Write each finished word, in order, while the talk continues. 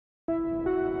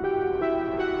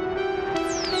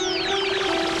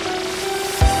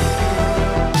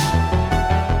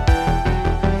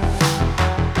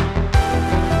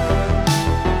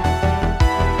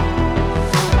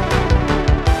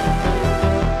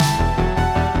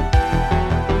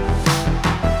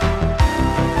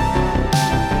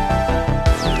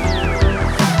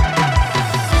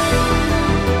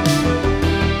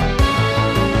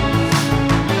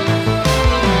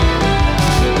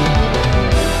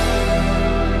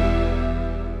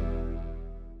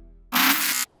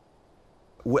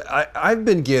I've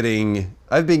been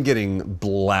getting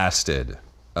blasted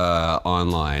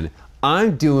online.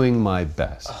 I'm doing my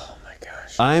best. Oh my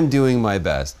gosh. I'm doing my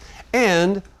best.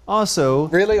 And also...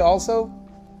 Really, also?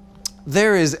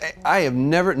 I have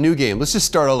never... New game. Let's just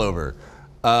start all over.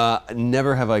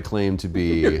 Never have I claimed to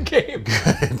be New game.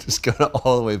 good. Just going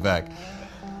all the way back.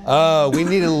 We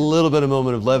need a little bit of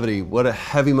moment of levity. What a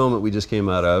heavy moment we just came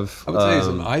out of. I would tell you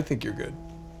something. I think you're good.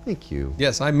 Thank you.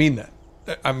 Yes, I mean that.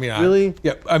 I mean, really?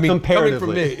 Yeah, I mean, coming from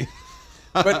Comparatively. me.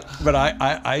 but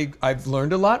I've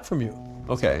learned a lot from you.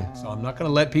 Okay. So I'm not going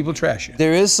to let people trash you.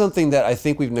 There is something that I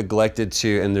think we've neglected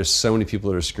to, and there's so many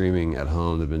people that are screaming at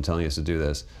home that have been telling us to do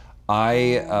this.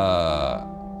 Upgrading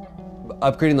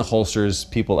the holsters,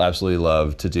 people absolutely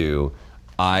love to do.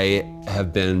 I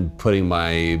have been putting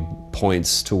my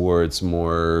points towards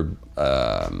more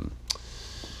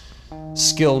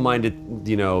skill-minded,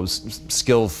 you know,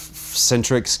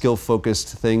 skill-centric, skill-focused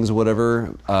things,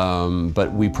 whatever.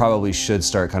 But we probably should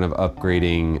start kind of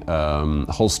upgrading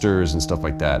holsters and stuff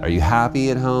like that. Are you happy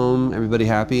at home? Everybody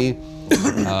happy?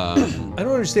 I don't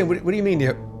understand. What do you mean?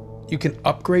 You can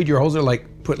upgrade your holster, like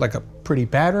put like a pretty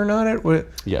pattern on it?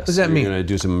 Yes. What does that mean? You're gonna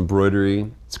do some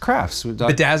embroidery. It's crafts.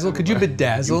 Bedazzle? Could you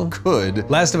bedazzle? You could.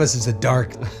 Last of Us is a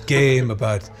dark game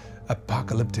about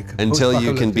apocalyptic. Until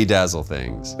you can bedazzle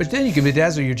things. But then you can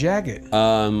bedazzle your jacket.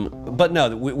 But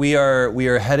no, we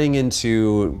are heading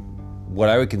into what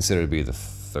I would consider to be the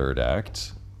third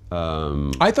act.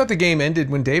 I thought the game ended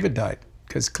when David died,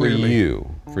 because clearly.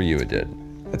 For you it did.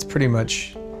 That's pretty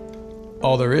much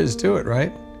all there is to it,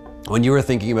 right? When you were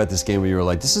thinking about this game, you were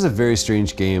like, this is a very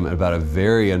strange game about a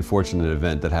very unfortunate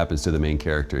event that happens to the main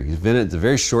character. It's a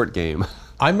very short game.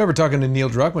 I remember talking to Neil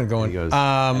Druckmann going, He goes,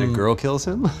 and a girl kills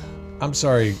him? I'm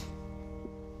sorry,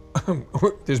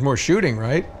 there's more shooting,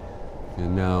 right?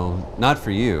 No, not for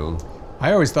you.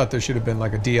 I always thought there should have been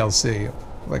like a DLC,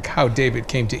 like how David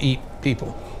came to eat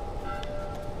people.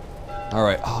 All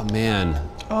right, oh man.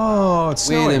 Oh, it's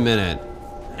snowing. Wait a minute.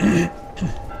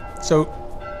 So,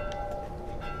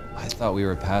 I thought we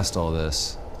were past all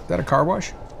this. is that a car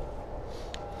wash?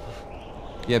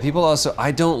 Yeah, people also,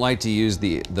 I don't like to use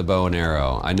the bow and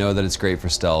arrow. I know that it's great for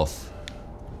stealth.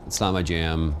 It's not my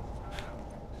jam.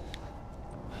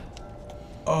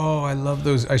 Oh, I love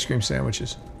those ice cream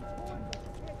sandwiches.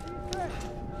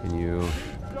 Can you? We should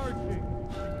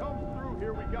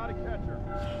be guarding the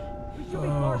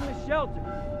shelter.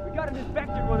 We got an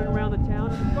inspector running around the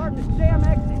town and we're guarding this damn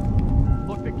exit.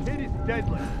 Look, the kid is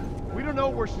deadly. We don't know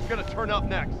where she's gonna turn up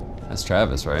next. That's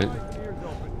Travis, right?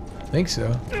 I think so.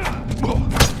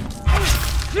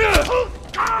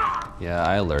 Yeah,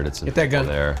 I alerted some Get that people gun.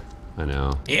 there. I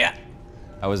know. Yeah.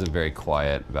 I wasn't very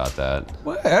quiet about that.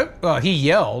 Well, he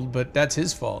yelled, but that's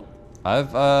his fault.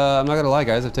 I'm not gonna lie,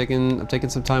 guys. I've taken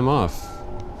some time off.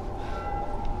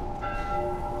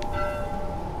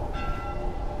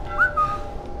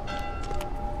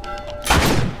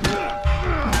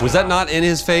 Was that not in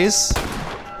his face?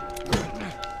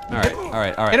 All right, all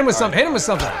right, all right. Hit him with all something. right. Hit him with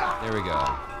something. There we go.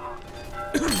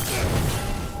 What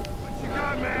you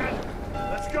got, man?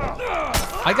 Let's go.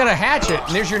 I got a hatchet,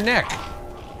 and there's your neck.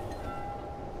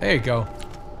 There you go.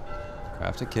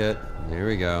 Craft a kit. There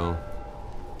we go.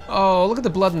 Oh, look at the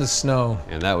blood in the snow.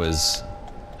 And that was.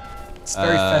 It's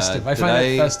very festive. I find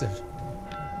that festive.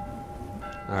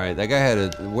 All right, that guy had a.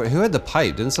 Who had the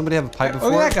pipe? Didn't somebody have a pipe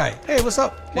before? Oh, that guy. Hey, what's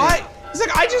up? Why? He's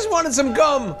like, I just wanted some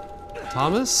gum.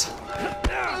 Thomas?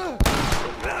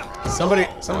 Somebody's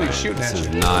shooting This at is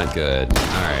you. not good. All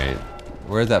right,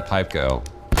 where'd that pipe go?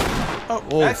 Oh,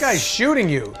 that guy's shooting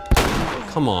you.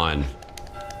 Come on.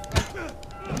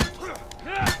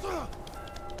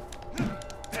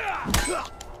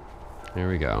 There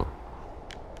we go.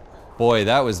 Boy,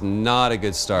 that was not a good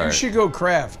You start. should go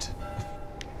craft.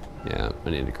 Yeah, I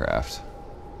need to craft.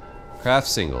 Craft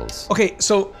singles. Okay,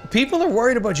 so people are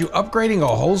worried about you upgrading a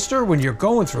holster when you're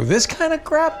going through this kind of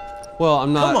crap? Well,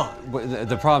 I'm not. Come on.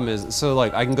 The problem is, so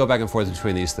like I can go back and forth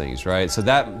between these things, right? So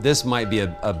this might be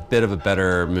a bit of a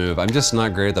better move. I'm just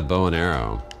not great at the bow and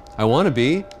arrow. I want to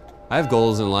be. I have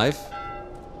goals in life.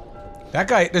 That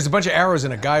guy, there's a bunch of arrows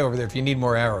in a guy over there if you need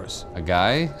more arrows. A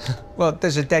guy? Well,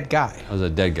 there's a dead guy. I was a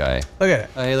dead guy. Look at it.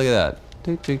 Oh, hey, look at that.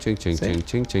 Ching, ching, ching, ching, ching,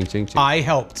 ching, ching, ching, ching. I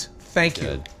helped. Thank you.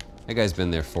 Good. That guy's been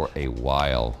there for a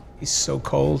while. He's so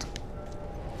cold.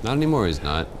 Not anymore, he's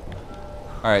not.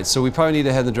 All right, so we probably need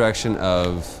to head in the direction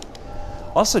of...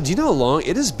 Also, do you know how long?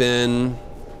 It has been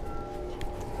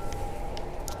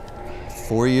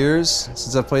 4 years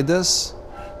since I've played this.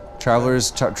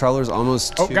 Travelers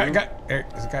almost 2. Oh, guy,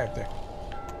 there's a guy up there.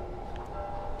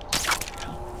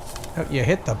 Oh, you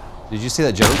hit the... Did you see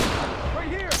that jump? Right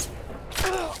here.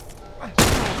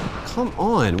 Come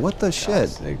on, what the shit?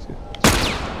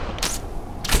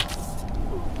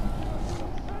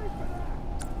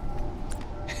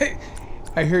 Hey,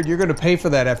 I heard you're gonna pay for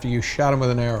that after you shot him with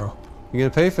an arrow. You're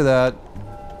gonna pay for that.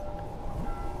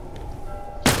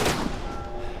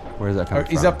 Where's that coming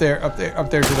from? He's up there to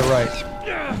the right.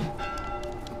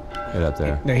 Right up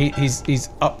there. No, he's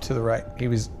up to the right. He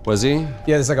was. Was he? Yeah,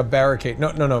 there's like a barricade.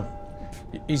 No.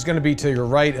 He's gonna be to your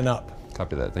right and up.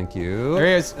 Copy that, thank you. There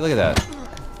he is. Hey, look at that.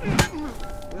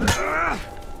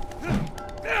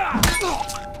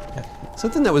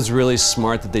 Something that was really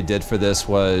smart that they did for this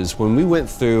was when we went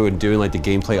through and doing like the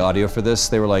gameplay audio for this,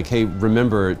 they were like, hey,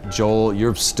 remember, Joel,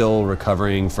 you're still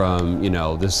recovering from, you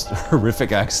know, this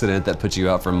horrific accident that put you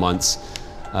out for months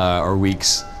or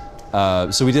weeks.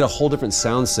 So we did a whole different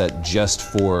sound set just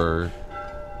for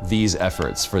these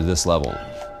efforts for this level,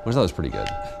 which I thought was pretty good.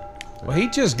 Well, he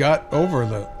just got over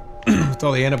the with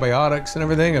all the antibiotics and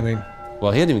everything. I mean,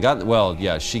 well, he hadn't even gotten. Well,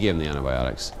 yeah, she gave him the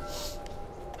antibiotics.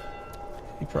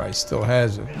 He probably still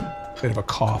has a bit of a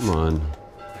cough. Come on.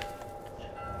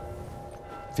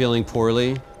 Feeling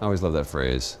poorly? I always love that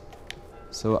phrase.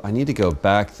 So I need to go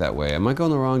back that way. Am I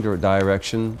going the wrong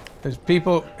direction? There's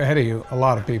people ahead of you. A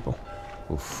lot of people.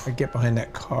 Oof. I get behind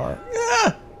that car.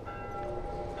 Ah!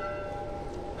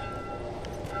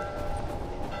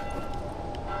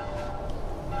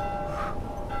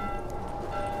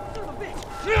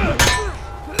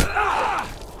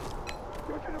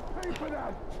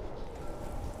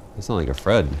 It's not like a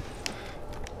Fred.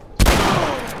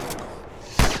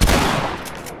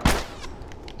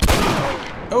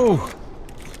 Oh!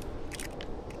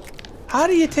 How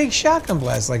do you take shotgun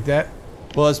blasts like that?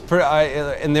 Well, it's pretty.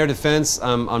 In their defense,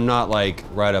 I'm not like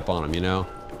right up on them, you know.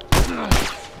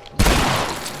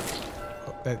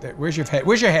 Where's your head?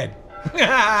 Where's your head?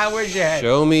 Where's your head?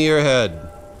 Show me your head.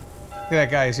 Look at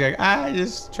that guy. He's like,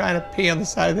 just trying to pee on the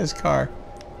side of this car.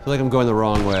 I feel like I'm going the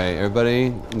wrong way. Everybody,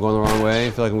 I'm going the wrong way.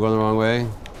 I feel like I'm going the wrong way.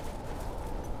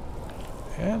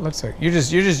 Yeah, it looks like you're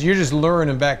just luring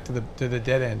him back to the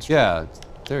dead end. Yeah,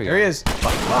 there you go. There he is.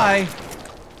 Bye.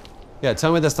 Yeah,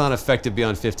 tell me that's not effective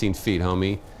beyond 15 feet,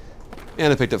 homie.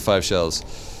 And I picked up 5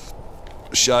 shells.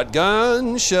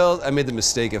 Shotgun shells. I made the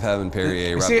mistake of having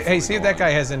Perrier. Hey, see if that guy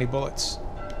has any bullets.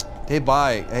 Hey,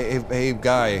 bye. Hey,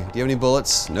 guy. Do you have any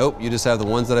bullets? Nope. You just have the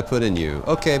ones that I put in you.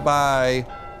 Okay, bye.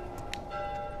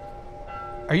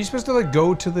 Are you supposed to like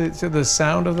go to the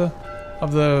sound of the?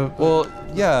 Well,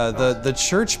 yeah. The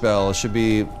church bell should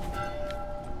be.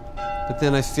 But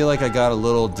then I feel like I got a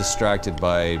little distracted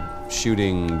by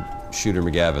shooting Shooter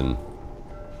McGavin.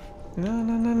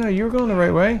 No. You were going the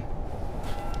right way.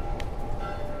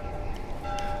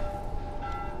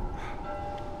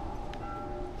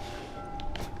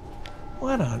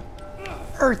 What on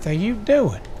earth are you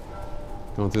doing?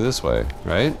 Going through this way,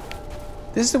 right?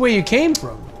 This is the way you came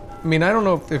from. I mean, I don't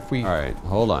know if we... All right,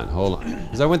 hold on.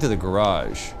 Because I went to the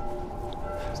garage.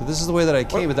 So this is the way that I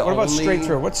came. What about straight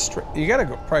through? What's straight? You gotta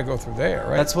probably go through there,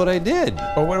 right? That's what I did.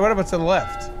 But what about to the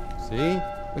left? See?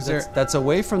 That's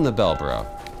away from the bell, bro.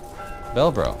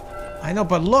 Bell, bro. I know,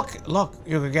 but look,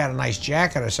 you could get a nice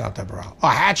jacket or something, bro. Oh,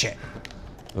 hatchet.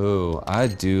 Ooh, I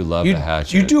do love the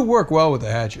hatchet. You do work well with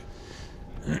the hatchet.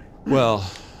 Well,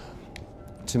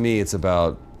 to me, it's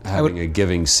about having a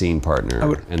giving scene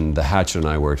partner, and the hatchet and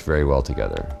I worked very well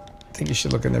together. I think you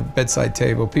should look in their bedside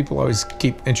table. People always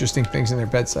keep interesting things in their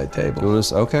bedside table.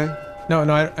 Okay. No,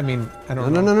 I mean, I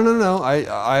don't know. No.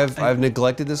 I've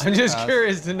neglected this. I'm just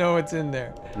curious to know what's in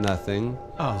there. Nothing.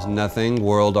 Oh. There's nothing.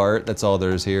 World art. That's all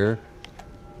there's here.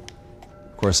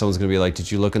 Of course, someone's gonna be like,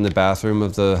 "Did you look in the bathroom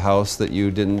of the house that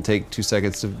you didn't take 2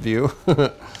 seconds to view?"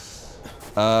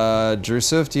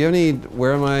 Drusuf, do you have any?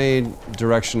 Where am I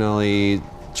directionally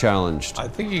challenged? I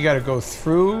think you got to go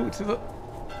through to the.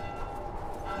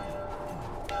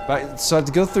 So I have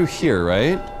to go through here,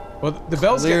 right? Well, the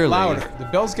bells get louder. The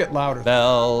bells get louder.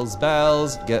 Bells.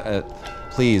 Get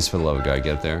please, for the love of God,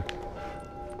 get there.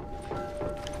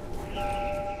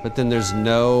 But then there's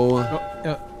no.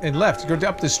 And left. Go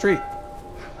up the street.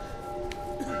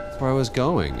 That's where I was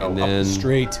going, and then up the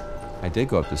street. I did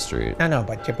go up the street. No,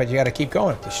 but you got to keep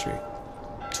going up the street.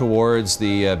 Towards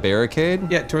the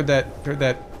barricade? Yeah, toward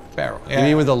that barrel. Yeah. You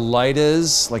mean where the light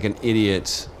is? Like an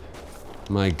idiot.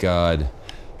 My God.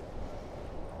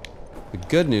 The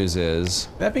good news is...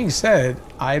 That being said,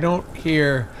 I don't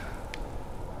hear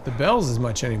the bells as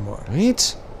much anymore.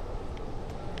 Right?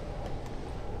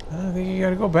 I think you got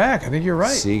to go back. I think you're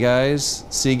right. See, guys?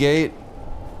 Seagate?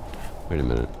 Wait a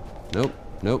minute. Nope.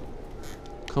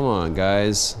 Come on,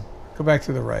 guys. Go back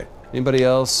to the right. Anybody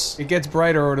else? It gets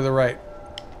brighter over to the right.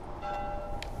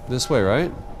 This way,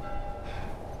 right?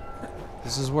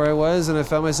 This is where I was, and I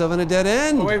found myself in a dead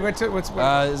end. Oh, wait, what's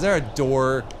Is there a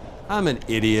door? I'm an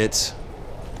idiot.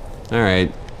 All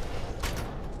right.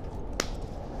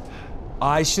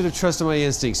 I should have trusted my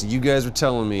instincts. You guys were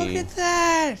telling me. Look at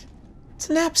that. It's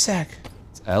a knapsack.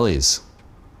 It's Ellie's.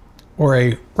 Or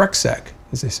a rucksack,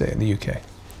 as they say in the UK.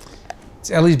 It's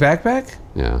Ellie's backpack?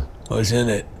 Yeah. What's in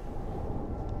it?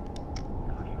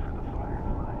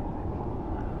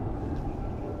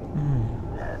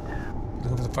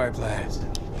 Looking for the fireflies.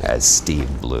 That's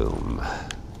Steve Bloom.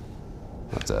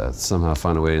 Have to somehow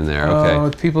find a way in there. Oh, Okay.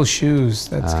 it's people's shoes.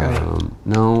 That's kind of...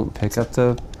 No, pick up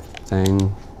the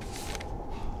thing.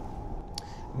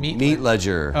 Meat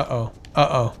ledger. Uh-oh.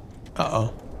 Uh-oh.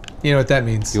 Uh-oh. You know what that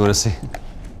means. You want to see?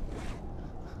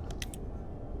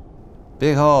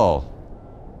 Big hole.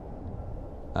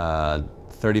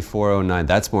 3409.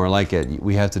 That's more like it.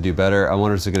 We have to do better. I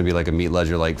wonder if it's going to be like a meat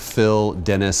ledger, like Phil,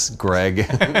 Dennis, Greg.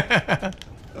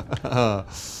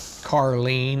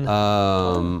 Carlene.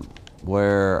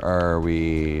 Where are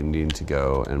we needing to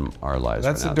go in our lives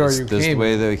That's right the now? door you This came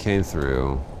way in. that we came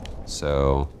through.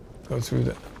 So. Go through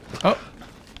the... Oh.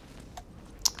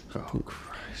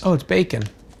 Oh, it's bacon.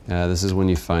 Yeah, this is when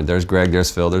you find. There's Greg.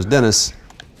 There's Phil. There's Dennis.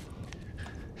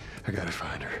 I gotta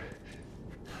find her.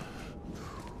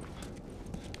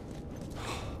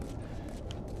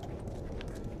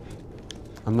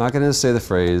 I'm not going to say the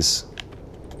phrase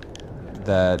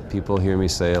that people hear me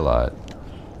say a lot,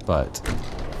 but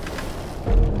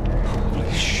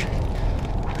Holy shit.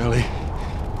 Ellie.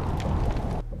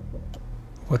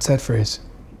 What's that phrase?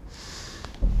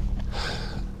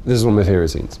 this is one of my favorite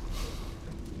scenes.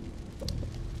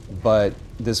 But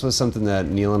this was something that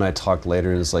Neil and I talked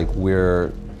later, and it's like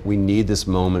we need this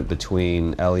moment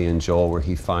between Ellie and Joel where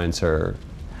he finds her.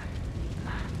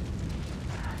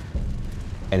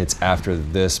 And it's after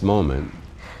this moment.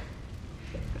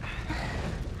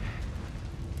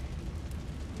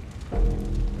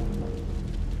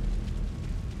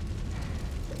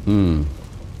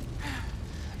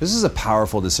 This is a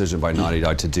powerful decision by Naughty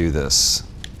Dog to do this.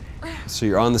 So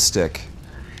you're on the stick.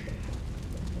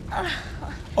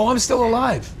 Oh, I'm still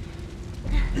alive.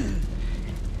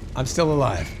 I'm still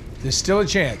alive. There's still a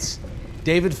chance.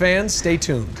 David fans, stay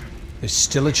tuned. There's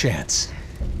still a chance.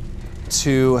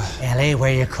 To Ellie,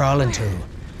 where you crawling to?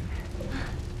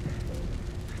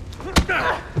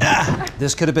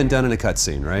 this could have been done in a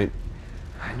cutscene, right?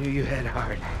 I knew you had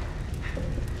heart.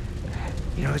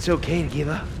 You know, it's okay to give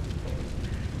up.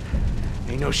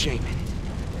 Ain't no shame in it.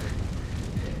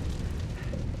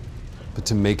 But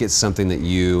to make it something that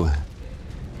you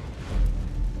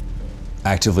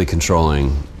actively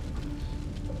controlling.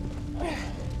 I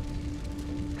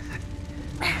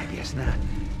guess not.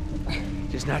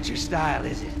 Just not your style,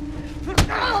 is it?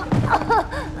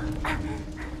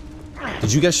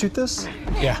 Did you guys shoot this?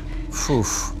 Yeah.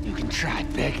 Oof. You can try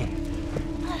begging.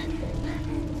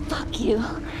 Fuck you.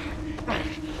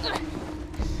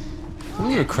 If I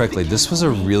remember correctly, this was a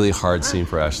really hard scene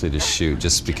for Ashley to shoot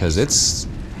just because it's.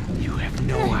 You have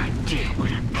no idea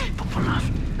what I'm capable of.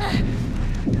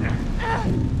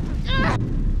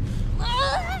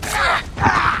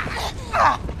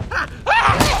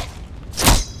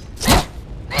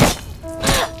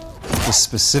 The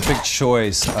specific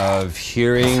choice of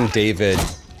hearing David.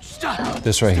 Stop!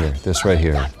 This right here. This right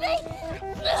here.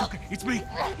 It's me.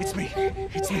 It's me.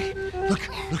 It's me. Look.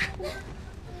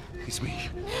 It's me.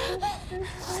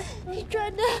 He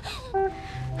tried to...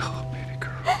 Oh, baby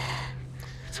girl.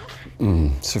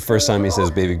 It's the first time he says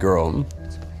baby girl.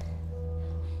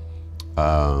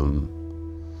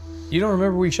 You don't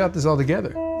remember we shot this all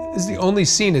together? This is the only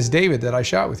scene as David that I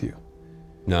shot with you.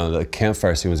 No, the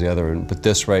campfire scene was the other one, but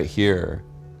this right here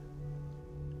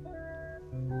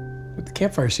With the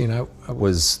campfire scene, I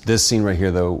was, this scene right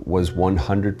here though, was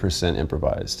 100%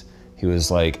 improvised. He was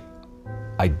like,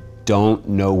 I don't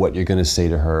know what you're gonna say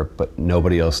to her, but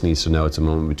nobody else needs to know. It's a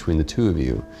moment between the two of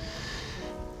you.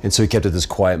 And so he kept it this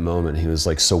quiet moment. He was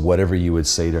like, so whatever you would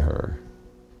say to her,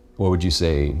 what would you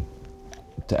say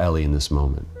to Ellie in this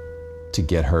moment to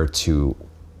get her to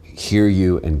hear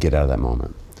you and get out of that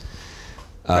moment?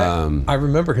 I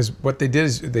remember because what they did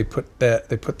is they put that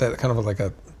kind of like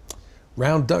a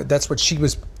round. That's what she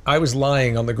was. I was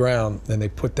lying on the ground, and they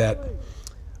put that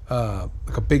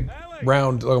like a big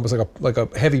round, almost like a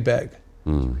heavy bag,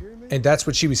 and that's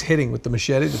what she was hitting with the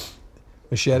machete.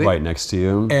 Right next to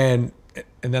you. And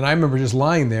then I remember just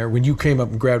lying there when you came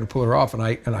up and grabbed and pulled her off, and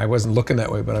I wasn't looking that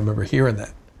way, but I remember hearing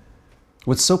that.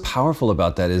 What's so powerful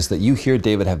about that is that you hear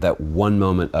David have that one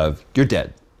moment of, you're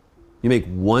dead. You make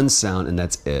one sound and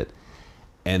that's it.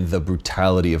 And the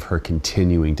brutality of her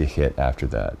continuing to hit after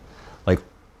that. Like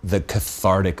the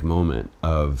cathartic moment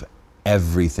of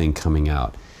everything coming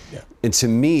out. Yeah. And to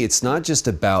me, it's not just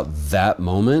about that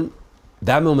moment.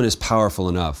 That moment is powerful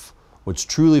enough. What's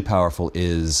truly powerful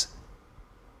is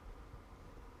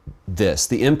this.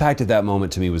 The impact of that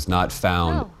moment to me was not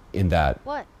found in that.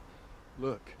 What?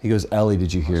 Look, He goes, Ellie,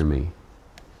 did you hear me?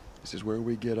 this is where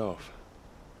we get off.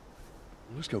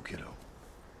 Let's go, kiddo.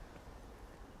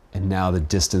 And now the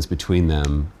distance between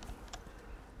them,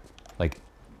 like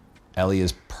Ellie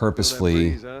is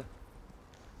purposefully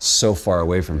so far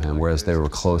away from him, whereas they were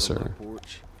closer.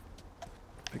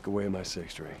 Pick away at my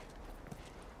 6th string.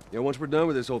 Yeah, once we're done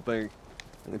with this whole thing,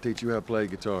 I'm gonna teach you how to play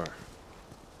guitar.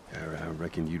 I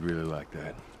reckon you'd really like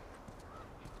that.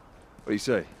 What do you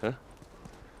say, huh?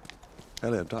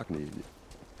 Ellie, I'm talking to you.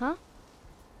 Huh?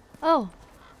 Oh.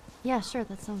 Yeah, sure,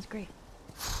 that sounds great.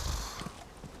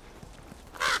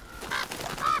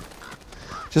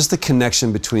 Just the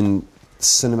connection between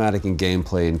cinematic and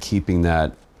gameplay and keeping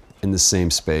that in the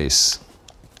same space,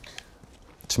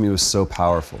 to me was so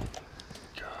powerful.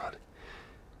 God.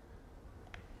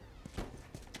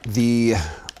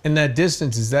 In that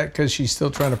distance, is that because she's still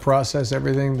trying to process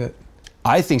everything that?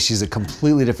 I think she's a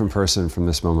completely different person from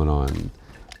this moment on.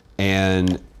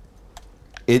 And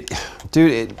it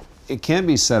can't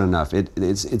be said enough.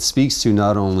 It speaks to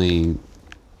not only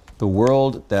the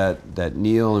world that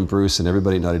Neil and Bruce and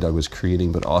everybody at Naughty Dog was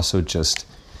creating, but also just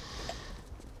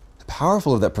the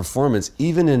powerful of that performance,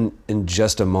 even in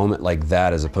just a moment like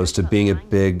that, as opposed to being a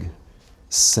big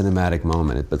cinematic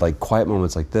moment. But like quiet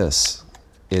moments like this,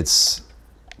 it's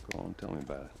Go on, tell me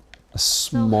about it. a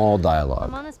small I'm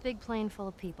dialogue. on this big plane full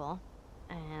of people,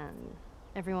 and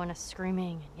everyone is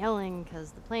screaming and yelling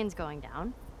because the plane's going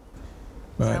down.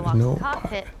 So I walk to the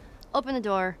cockpit, open the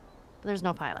door, but there's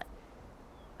no pilot.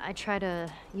 I try to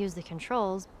use the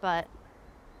controls, but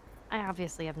I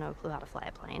obviously have no clue how to fly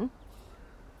a plane.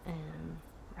 And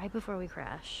right before we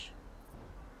crash,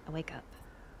 I wake up.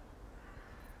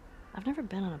 I've never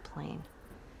been on a plane.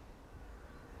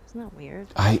 Isn't that weird?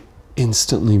 I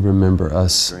instantly remember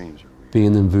us Dreams are weird. being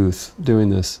in the booth doing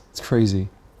this. It's crazy.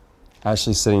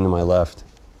 Ashley sitting to my left.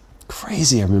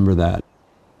 Crazy, I remember that.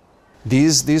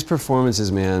 These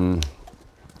performances, man,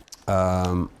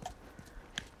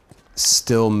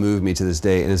 still move me to this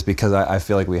day, and it's because I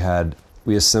feel like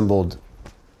we assembled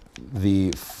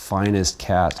the finest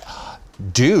cast.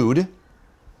 Dude,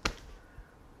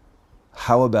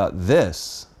 how about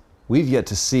this? We've yet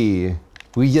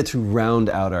to round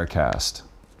out our cast.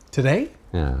 Today?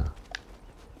 Yeah.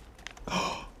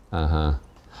 Uh-huh.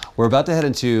 We're about to head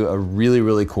into a really,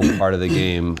 really cool part of the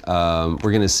game.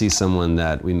 We're gonna see someone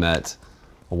that we met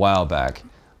a while back,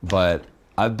 but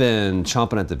I've been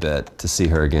chomping at the bit to see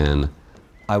her again.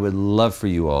 I would love for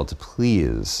you all to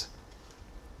please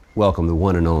welcome the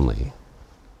one and only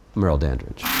Merle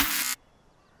Dandridge.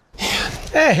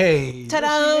 Hey!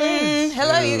 Ta-da!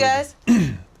 Hello, you guys.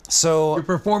 So, Your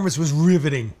performance was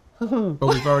riveting, but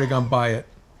we've already gone by it.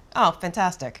 Oh,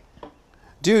 fantastic.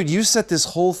 dude, you set this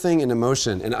whole thing into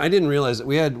motion, and I didn't realize that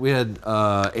we had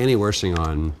Annie Wershing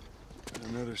on,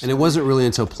 and it wasn't really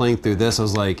until playing through this I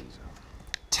was like,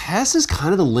 Tess is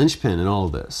kind of the linchpin in all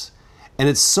of this, and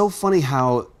it's so funny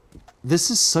how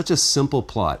this is such a simple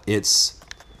plot. It's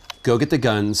go get the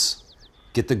guns,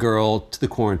 get the girl to the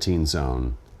quarantine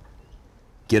zone,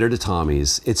 get her to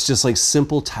Tommy's. It's just like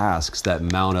simple tasks that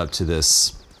mount up to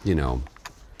this, you know,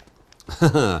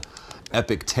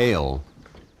 epic tale.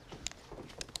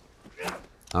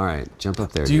 All right, jump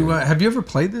up there. Do you dude. have you ever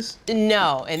played this?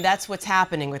 No, and that's what's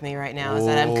happening with me right now, is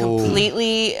that I'm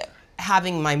completely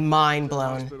having my mind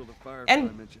blown.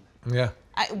 And Yeah.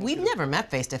 we've never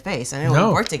met face to face. I know No.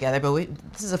 we work together, but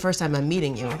this is the first time I'm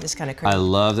meeting you. It's kind of crazy. I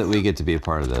love that we get to be a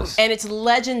part of this. And it's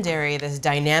legendary, this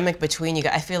dynamic between you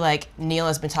guys. I feel like Neil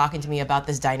has been talking to me about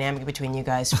this dynamic between you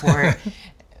guys for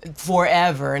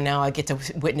forever, and now I get to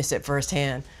witness it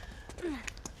firsthand.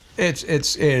 It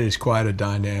is quite a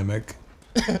dynamic.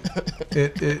 I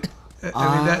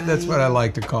mean, that's what I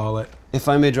like to call it. If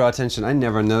I may draw attention, I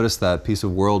never noticed that piece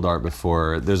of world art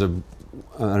before. There's an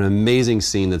amazing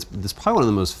scene that's probably one of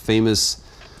the most famous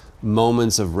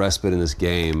moments of respite in this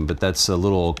game, but that's a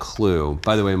little clue.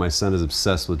 By the way, my son is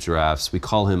obsessed with giraffes. We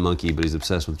call him Monkey, but he's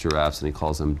obsessed with giraffes, and he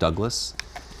calls them Douglas.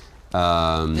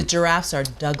 The giraffes are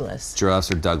Douglas.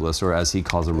 Giraffes are Douglas, or as he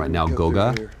calls them right now,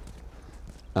 Goga.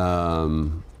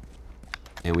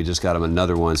 And we just got him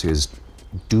another one, so he's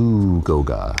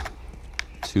Goga.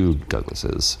 2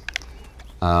 Douglases.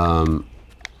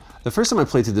 The first time I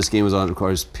played through this game was on, of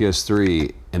course,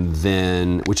 PS3, and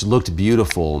then, which looked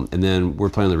beautiful, and then we're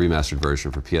playing the remastered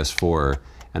version for PS4,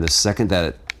 and the second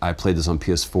that I played this on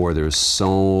PS4, there was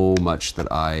so much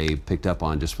that I picked up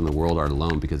on just from the world art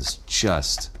alone, because it's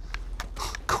just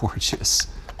Gorgeous.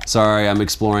 Sorry, I'm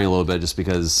exploring a little bit just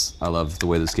because I love the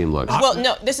way this game looks. Well,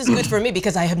 no, this is good for me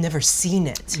because I have never seen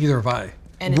it. Either have I.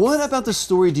 And What about the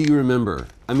story do you remember?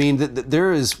 I mean,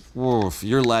 there is,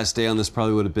 your last day on this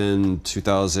probably would have been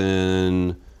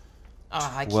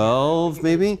 2012,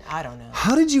 maybe? I don't know.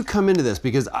 How did you come into this?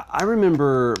 Because I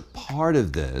remember part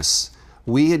of this,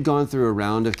 we had gone through a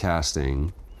round of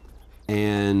casting,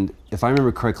 and if I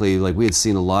remember correctly, like we had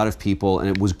seen a lot of people, and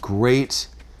it was great.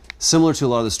 Similar to a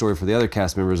lot of the story for the other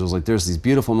cast members, it was like there's these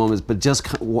beautiful moments, but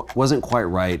just wasn't quite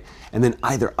right. And then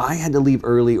either I had to leave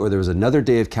early or there was another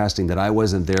day of casting that I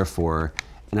wasn't there for.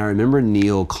 And I remember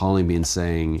Neil calling me and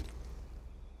saying,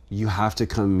 you have to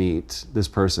come meet this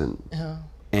person.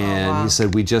 And he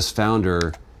said, we just found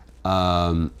her,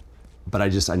 but I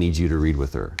need you to read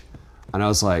with her. And I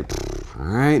was like, all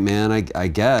right, man, I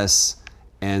guess.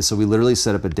 And so we literally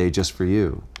set up a day just for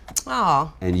you.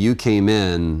 Oh. And you came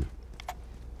in,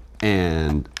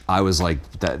 and I was like,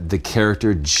 the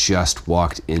character just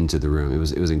walked into the room. It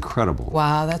was incredible.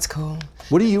 Wow, that's cool.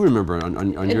 What do you remember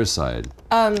on your side?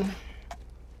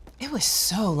 It was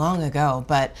so long ago,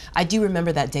 but I do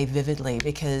remember that day vividly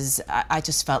because I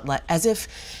just felt like, as if,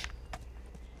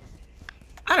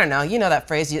 I don't know, you know that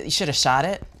phrase, you should have shot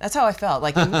it? That's how I felt,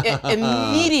 like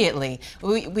immediately.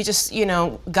 We just,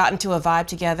 got into a vibe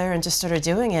together and just started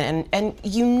doing it. And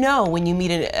when you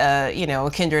meet a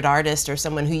kindred artist or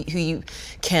someone who you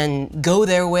can go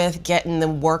there with, get in the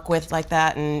work with like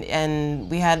that, and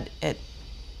we had it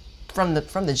from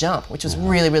the jump, which was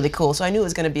really, really cool. So I knew it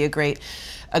was gonna be a great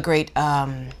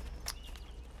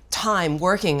time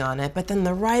working on it, but then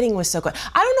the writing was so good.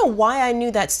 I don't know why I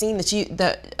knew that scene that you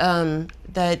did.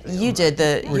 Where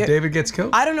David gets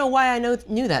killed? I don't know why I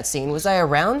knew that scene. Was I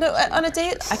around on a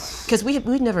date? Because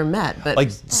we'd never met. But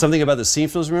Like something about the scene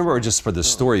films, remember, or just for the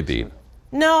story beat?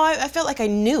 no, I felt like I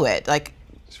knew it. Like,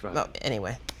 well,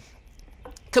 anyway,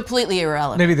 completely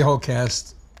irrelevant. Maybe the whole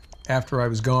cast, after I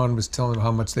was gone, was telling them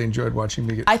how much they enjoyed watching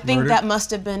me get I think murdered. that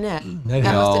must have been it. That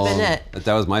That must have been No, it.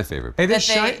 That was my favorite. Hey,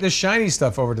 That there's shiny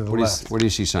stuff over to the left. Where do you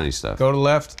see shiny stuff? Go to the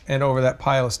left and over that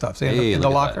pile of stuff. See, Hey, in the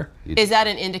look at locker. that. Is that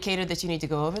an indicator that you need to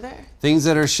go over there? Things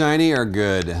that are shiny are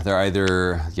good. They're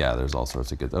either, there's all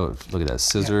sorts of good. Oh, look at that,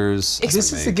 scissors.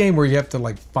 This is the game where you have to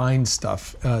like find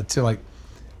stuff to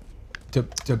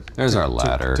There's our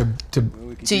ladder.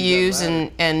 To use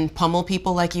and pummel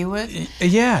people like you would?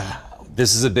 Yeah.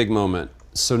 This is a big moment.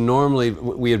 So normally,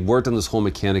 we had worked on this whole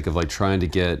mechanic of like trying to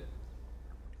get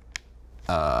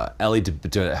Ellie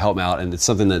to help me out, and it's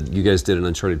something that you guys did in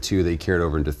Uncharted 2 that you carried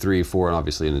over into 3, 4, and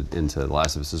obviously into The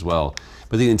Last of Us as well.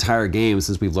 But the entire game,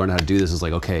 since we've learned how to do this, is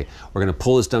like, okay, we're gonna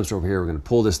pull this dumpster over here, we're gonna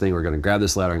pull this thing, we're gonna grab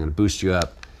this ladder, I'm gonna boost you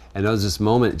up. And there was this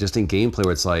moment just in gameplay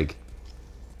where it's like,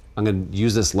 I'm gonna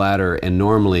use this ladder, and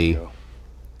normally,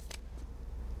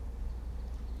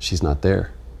 she's not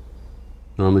there.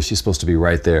 Normally she's supposed to be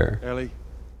right there. Ellie.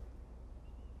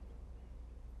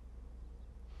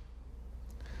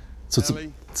 So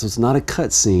it's not a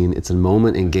cutscene, it's a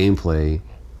moment in gameplay.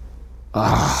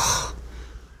 Ah,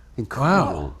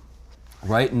 incredible. Wow.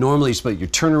 Right? Normally you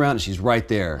turn around and she's right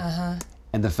there.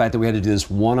 And the fact that we had to do this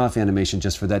one-off animation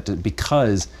just for that,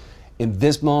 because in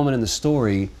this moment in the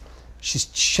story, she's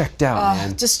checked out,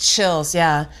 man. Just chills,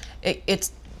 yeah.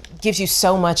 It gives you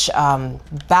so much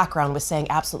background with saying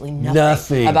absolutely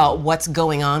nothing about what's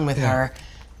going on with her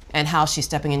and how she's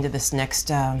stepping into this next...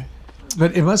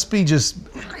 But it must be just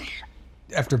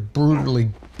after brutally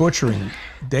butchering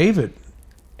David.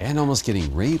 And almost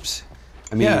getting raped.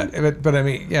 I mean, but I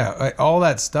mean, all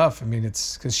that stuff. I mean,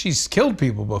 it's because she's killed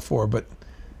people before, but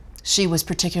she was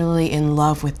particularly in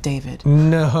love with David.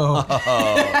 No,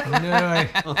 I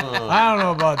don't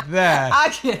know about that.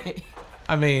 I'm kidding.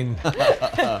 I mean,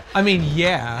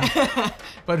 yeah,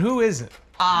 but who isn't?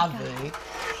 Obviously.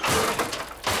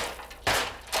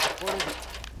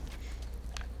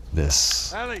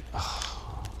 this. Ellie!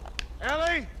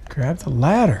 Ellie! Grab the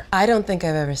ladder. I don't think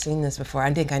I've ever seen this before.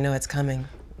 I think I know it's coming,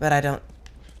 but I don't.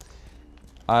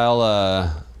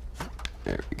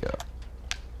 There we go.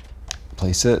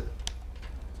 Place it.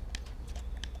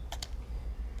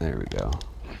 There we go.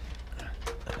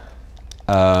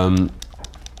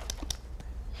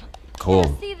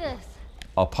 Cool. See this.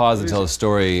 I'll pause and tell a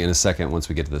story in a second once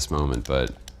we get to this moment,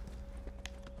 but.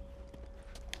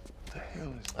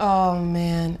 Oh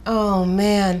man. Oh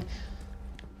man.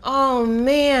 Oh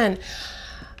man.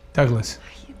 Douglas.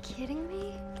 Are you kidding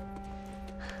me?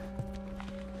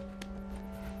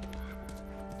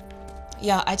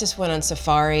 Yeah, I just went on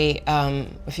safari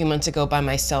a few months ago by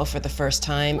myself for the first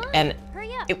time, and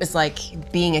it was like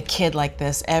being a kid like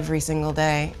this every single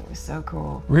day. It was so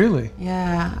cool. Really?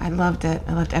 Yeah, I loved it.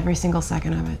 I loved every single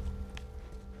second of it.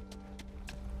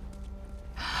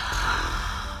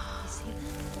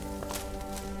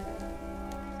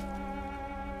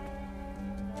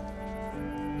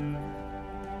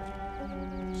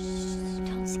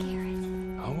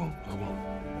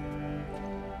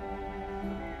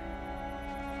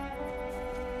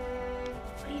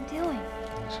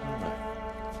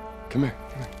 Come here.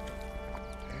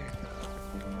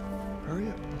 Hurry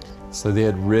up. So they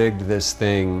had rigged this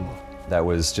thing that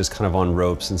was just kind of on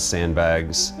ropes and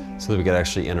sandbags so that we could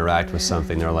actually interact with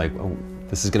something. They're like, oh,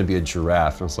 this is gonna be a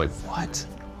giraffe. And I was like, what?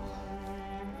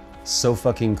 So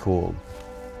fucking cool.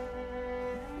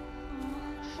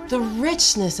 The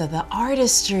richness of the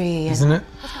artistry. Isn't it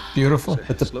beautiful?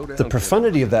 But the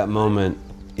profundity of that moment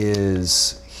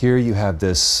is here you have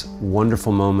this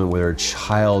wonderful moment where a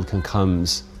child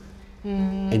comes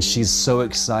and she's so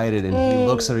excited and he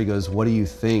looks at her, he goes, what do you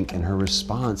think? And her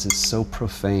response is so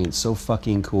profane, so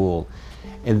fucking cool.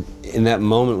 And in that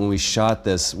moment when we shot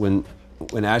this, when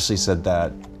Ashley said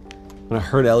that, when I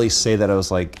heard Ellie say that, I was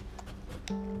like,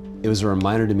 it was a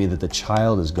reminder to me that the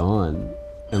child is gone.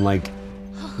 And like,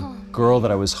 the girl that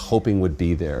I was hoping would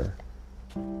be there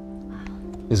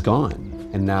is gone.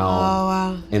 And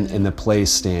now, and the play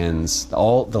stands,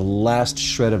 all the last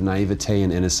shred of naivete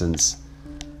and innocence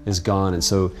is gone. And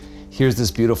so here's this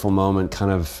beautiful moment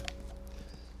kind of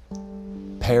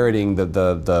parroting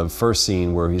the first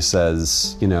scene where he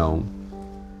says, you know,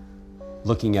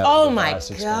 looking at oh the my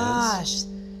vast gosh,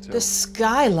 expanse. the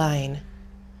skyline.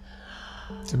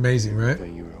 It's amazing, right?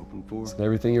 Everything you were hoping for. It's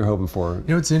everything you're hoping for. You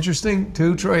know what's interesting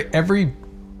too, Troy?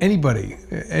 Anybody,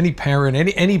 any parent,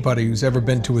 anybody who's ever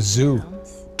been to a zoo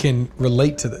can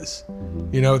relate to this.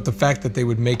 You know, the fact that they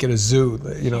would make it a zoo,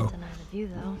 you know. Deny the view,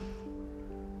 though.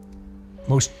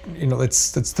 Most, you know,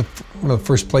 that's one of the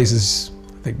first places.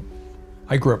 I think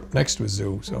I grew up next to a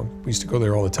zoo, so we used to go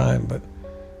there all the time. But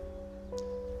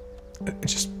I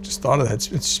just thought of that. It's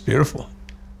just beautiful.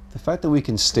 The fact that we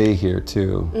can stay here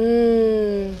too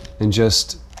and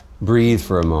just breathe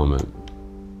for a moment.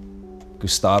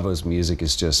 Gustavo's music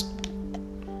is just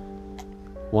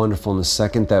wonderful. And the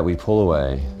second that we pull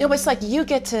away, You know, it's like you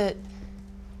get to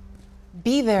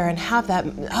be there and have that.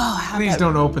 Oh, have Please that.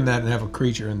 don't open that and have a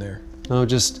creature in there. no,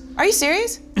 just Are you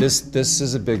serious? this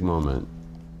is a big moment.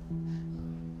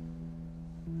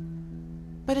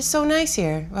 But it's so nice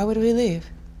here. Why would we leave?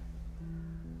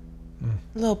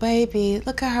 Little baby,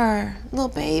 look at her. Little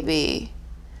baby.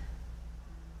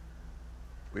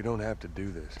 We don't have to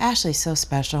do this. Ashley's so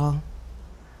special.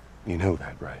 You know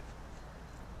that, right?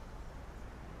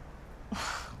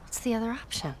 What's the other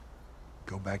option?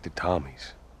 Go back to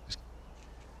Tommy's. Just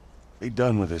be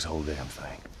done with this whole damn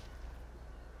thing.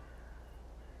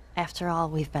 After all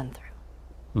we've been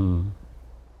through.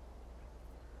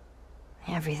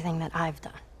 Everything that I've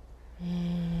done.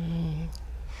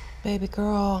 Baby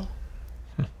girl.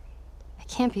 It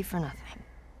can't be for nothing.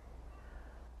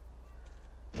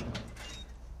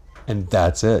 And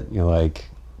that's it. You're like,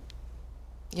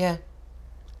 Yeah.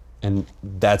 and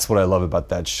that's what I love about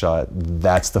that shot.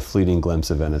 That's the fleeting glimpse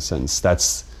of innocence.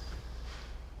 That's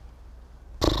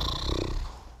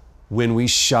when we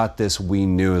shot this, we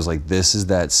knew it was like, this is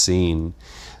that scene.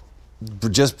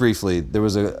 Just briefly, there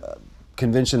was a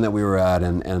convention that we were at,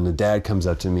 and the dad comes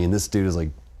up to me, and this dude is like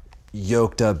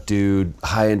yoked up dude,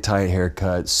 high and tight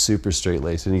haircut, super straight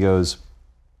laced, and he goes,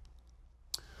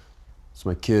 so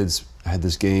my kids, I had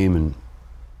this game, and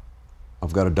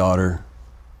I've got a daughter,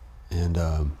 and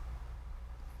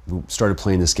we started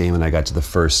playing this game, and I got to the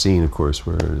first scene, of course,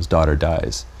 where his daughter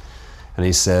dies. And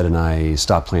he said, and I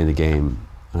stopped playing the game.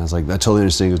 And I was like, I totally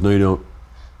understand. He goes, no, you don't.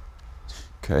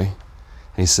 Okay.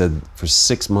 And he said, for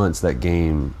 6 months, that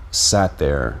game sat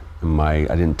there, and I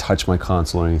didn't touch my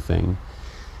console or anything.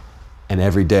 And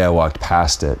every day I walked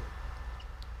past it.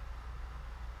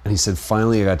 And he said,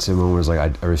 finally I got to a moment where I was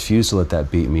like, I refused to let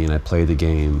that beat me, and I played the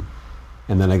game.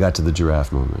 And then I got to the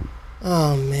giraffe moment.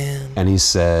 Oh, man. And he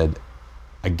said,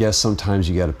 I guess sometimes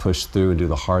you got to push through and do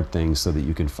the hard things so that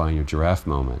you can find your giraffe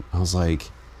moment. I was like,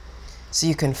 So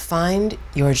you can find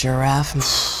your giraffe.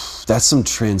 that's some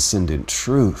transcendent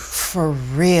truth. For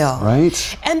real.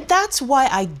 Right? And that's why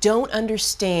I don't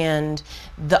understand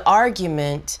the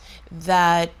argument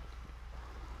that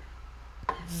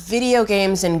video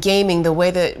games and gaming, the way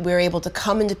that we're able to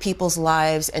come into people's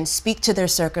lives and speak to their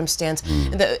circumstance,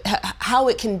 how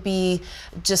it can be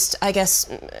just, I guess,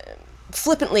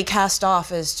 flippantly cast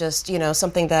off as just, you know,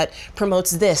 something that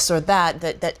promotes this or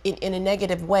that in a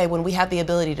negative way, when we have the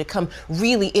ability to come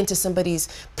really into somebody's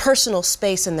personal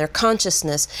space and their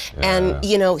consciousness and,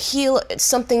 you know, heal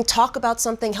something, talk about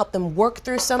something, help them work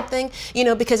through something, you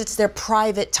know, because it's their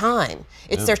private time.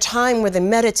 It's their time where they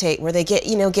meditate, where they get,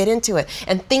 you know, get into it.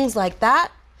 And things like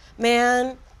that,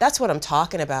 man, that's what I'm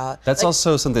talking about. That's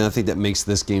also something I think that makes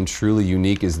this game truly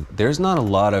unique, is there's not a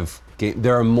lot of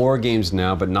there are more games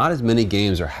now, but not as many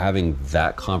games are having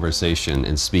that conversation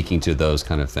and speaking to those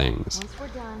kind of things. Once we're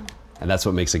done, And that's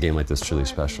what makes a game like this truly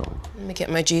special. Let me get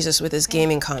my Jesus with his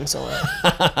gaming console.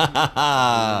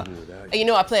 You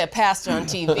know I play a pastor on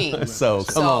TV. So,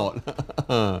 come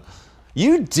on.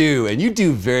 You do, and you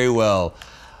do very well.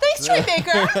 Thanks, Troy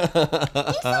Baker.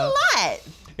 Thanks a lot.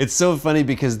 It's so funny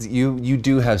because you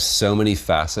do have so many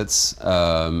facets.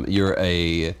 You're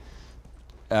a,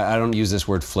 I don't use this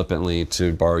word flippantly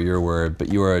to borrow your word,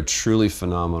 but you are a truly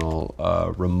phenomenal,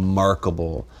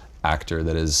 remarkable actor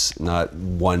that is not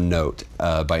one note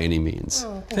by any means.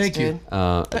 Oh, Thank you.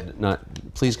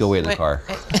 Please go wait in the car.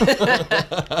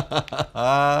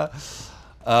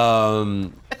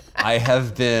 I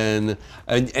have been,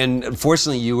 and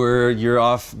unfortunately you're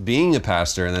off being a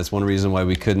pastor, and that's one reason why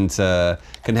we couldn't have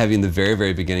you in the very,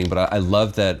 very beginning. But I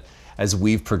love that as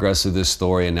we've progressed through this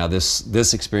story, and now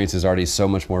this experience is already so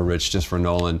much more rich just for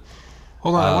Nolan.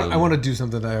 Hold on, I want to do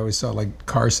something that I always saw like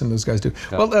Carson, those guys do.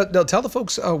 Well, they'll tell the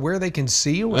folks where they can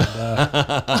see you.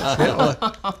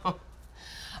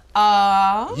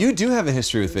 And, you do have a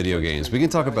history with video games. We can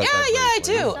talk about that. Yeah, I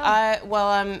do. I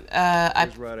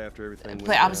Right after everything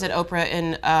play opposite Oprah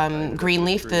in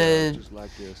Greenleaf, the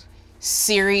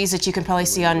series that you can probably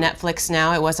see on Netflix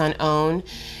now. It was on OWN.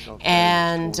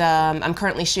 And I'm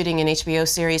currently shooting an HBO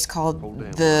series called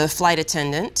The Flight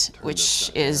Attendant,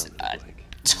 which is a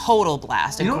total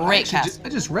blast. A great cast. I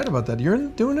just read about that. You're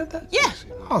doing it? Yeah.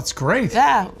 Oh, it's great.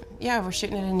 Yeah, we're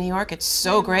shooting it in New York. It's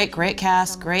so great. Great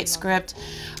cast, great script.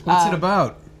 What's it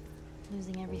about?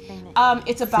 Losing everything that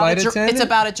It's about it's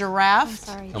about a giraffe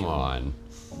sorry. Come on.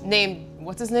 named,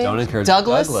 what's his name? Don't encourage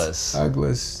Douglas.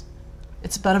 Douglas.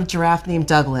 It's about a giraffe named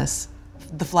Douglas,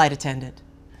 the flight attendant.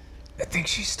 I think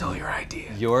she stole your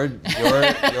idea. Your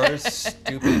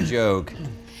stupid joke.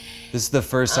 This is the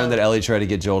first time that Ellie tried to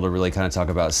get Joel to really kind of talk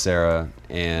about Sarah,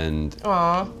 and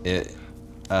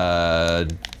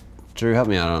Drew, help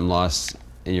me out. I'm lost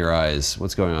in your eyes.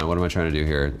 What's going on? What am I trying to do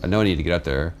here? I know I need to get up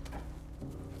there.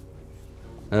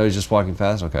 Oh, he's just walking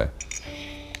fast? Okay.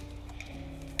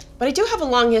 But I do have a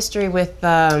long history with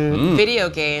video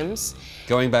games.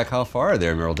 Going back how far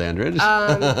there, Merle Dandridge?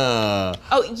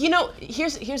 Oh, you know,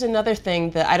 here's another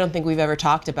thing that I don't think we've ever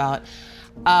talked about.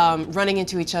 Running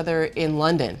into each other in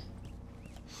London.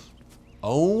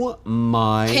 Oh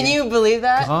my Can you believe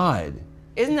that? God.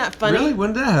 Isn't that funny? Really?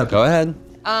 When did that happen? Go ahead.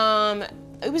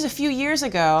 It was a few years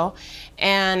ago,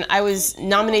 and I was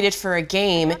nominated for a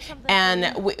game,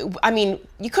 and I mean,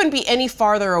 you couldn't be any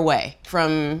farther away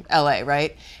from LA,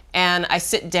 right? And I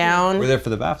sit down. We're there for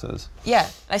the BAFTAs. Yeah,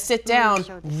 I sit down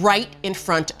right in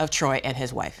front of Troy and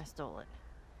his wife. I stole it.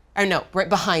 Or no, right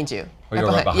behind you. Oh, you're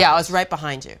right behind Yeah, I us. was right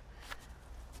behind you.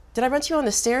 Did I run to you on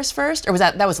the stairs first, or was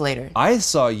that was later? I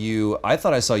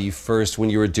thought I saw you first when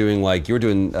you were doing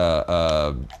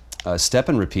step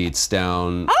and repeats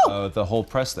down the whole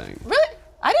press thing. Really?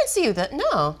 I didn't see you then.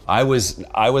 No. I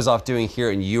was off doing here,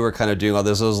 and you were kind of doing all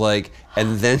this. I was like,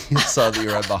 and then you saw that you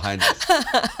were right behind us.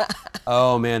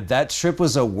 Oh man, that trip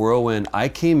was a whirlwind. I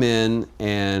came in,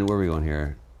 and where are we going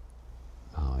here?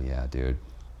 Oh yeah, dude.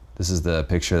 This is the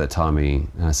picture that Tommy,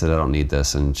 and I said, I don't need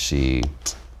this, and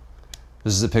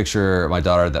this is a picture of my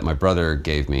daughter that my brother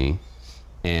gave me,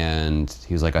 and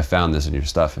he was like, I found this in your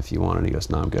stuff if you want, and he goes,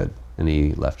 no, I'm good. And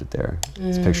he left it there.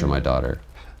 It's a picture of my daughter.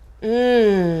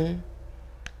 Well,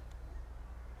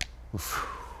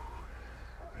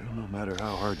 no matter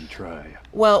how hard you try,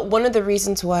 Well, one of the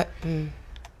reasons why.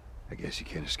 I guess you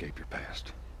can't escape your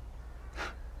past.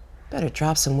 Better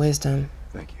drop some wisdom.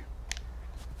 Thank you.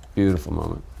 Beautiful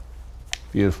moment.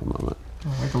 Beautiful moment.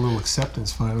 I like a little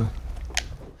acceptance finally.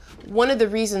 One of the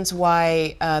reasons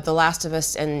why The Last of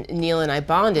Us and Neil and I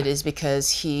bonded is because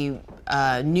he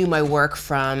knew my work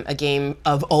from a game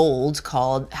of old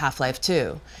called Half-Life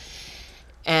 2.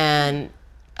 And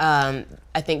I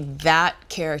think that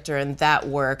character and that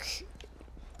work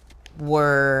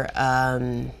were...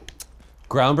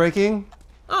 Groundbreaking?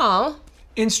 Oh.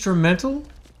 Instrumental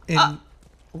in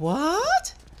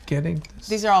What? getting this.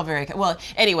 These are all very well.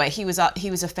 Anyway, he was a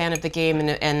fan of the game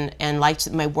and liked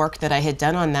my work that I had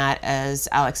done on that as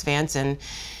Alex Vance, and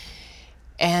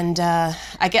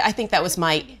I think that was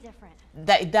my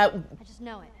that I just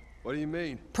know it. What do you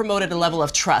mean? promoted a level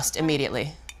of trust immediately.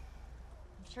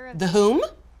 I'm sure of The whom?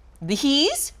 The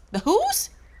he's? The who's?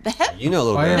 The heck? You know a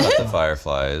little bit about the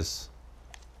Fireflies.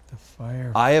 The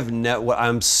fire.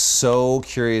 I'm so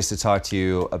curious to talk to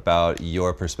you about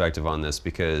your perspective on this,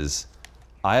 because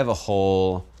I have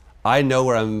I know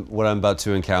what I'm about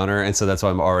to encounter, and so that's why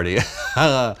I'm already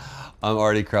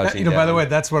crouching You know, down. by the way,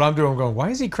 that's what I'm doing. I'm going, why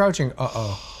is he crouching?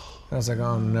 Uh-oh. I was like,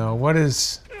 oh no, what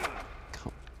is...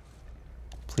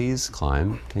 Please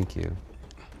climb. Thank you.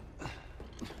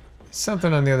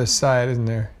 Something on the other side, isn't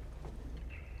there?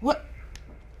 What?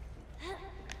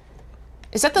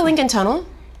 Is that the Lincoln Tunnel?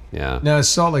 Yeah. No, it's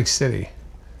Salt Lake City.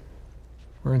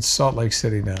 We're in Salt Lake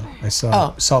City now. I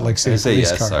saw Salt Lake City I say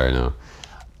police yes. car. Sorry, no.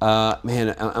 Man,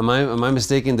 am I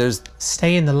mistaken? There's.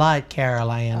 Stay in the light,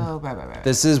 Carol Ann. Oh, right.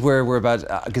 This is where we're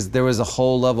about, because there was a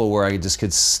whole level where I just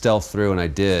could stealth through, and I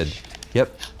did.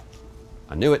 Yep.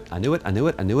 I knew it.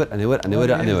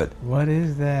 What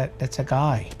is that? That's a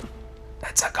guy.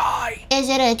 That's a guy. Is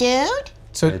it a dude?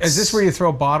 So is this where you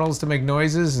throw bottles to make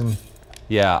noises and?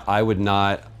 Yeah, I would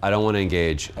not. I don't want to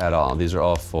engage at all. These are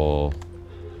all full.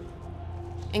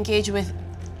 Engage with.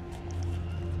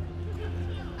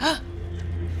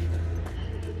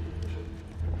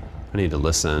 I need to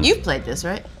listen. You've played this,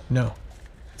 right? No.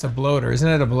 It's a bloater. Isn't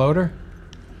it a bloater?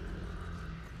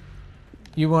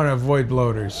 You want to avoid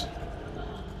bloaters.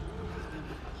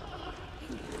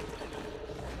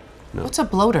 No. What's a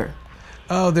bloater?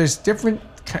 Oh, there's different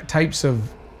types of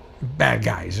bad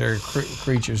guys or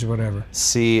creatures or whatever.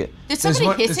 See. Did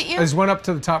somebody hiss at you? There's one up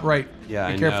to the top right. Yeah,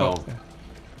 Be I careful. know.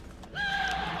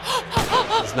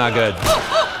 It's not good.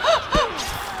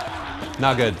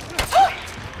 Not good.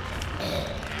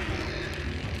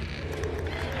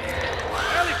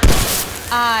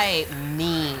 I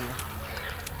mean.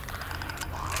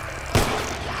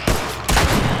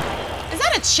 Is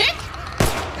that a chick?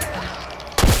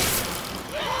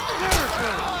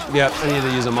 Yep, I need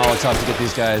to use a Molotov to get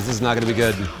these guys. This is not going to be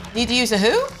good. Need to use a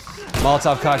who?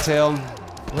 Molotov cocktail.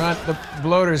 Ron, the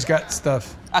bloater's got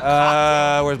stuff.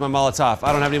 Where's my Molotov?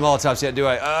 I don't have any Molotovs yet, do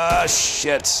I?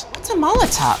 Shit. What's a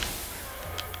Molotov?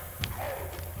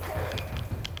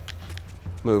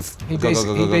 Move. He Go.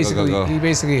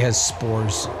 basically has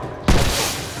spores.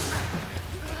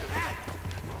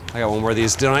 I got one more of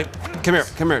these, don't I? Come here.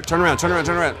 Turn around.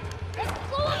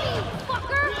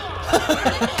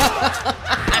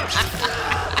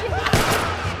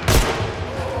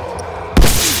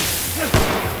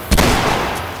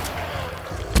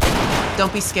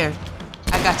 Don't be scared.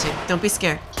 I got you. Don't be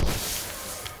scared.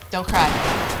 Don't cry.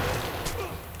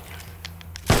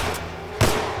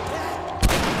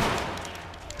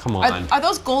 Come on. Are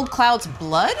those gold clouds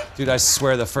blood? Dude, I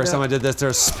swear the first time I did this,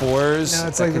 there's spores No,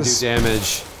 it's that like can do this-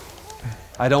 damage.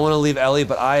 I don't want to leave Ellie,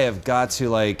 but I have got to,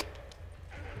 like,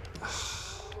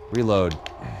 reload.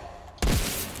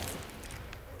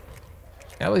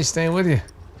 Ellie's staying with you.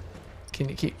 Can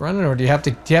you keep running, or do you have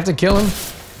to kill him?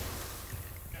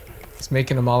 He's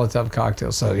making a Molotov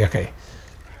cocktail, so okay.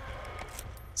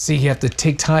 See, you have to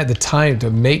take the time to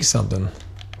make something.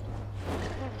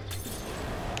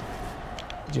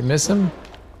 Did you miss him?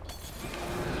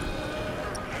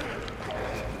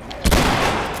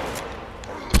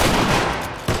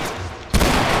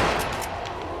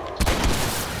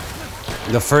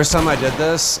 The first time I did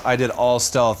this, I did all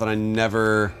stealth, and I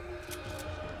never...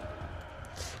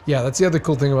 Yeah, that's the other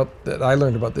cool thing that I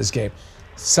learned about this game.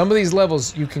 Some of these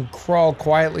levels you can crawl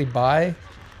quietly by.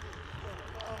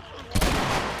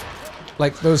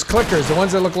 Like those clickers, the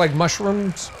ones that look like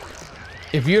mushrooms.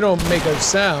 If you don't make a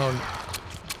sound...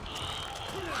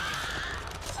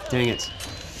 Dang it.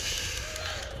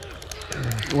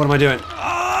 What am I doing?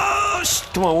 Oh,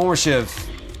 come on, one more shiv.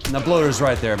 And the bloater's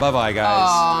right there. Bye-bye, guys.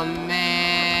 Oh,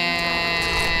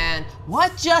 man.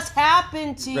 What just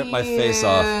happened to you? Ripped my face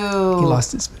off. He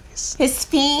lost his face. His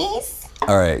face?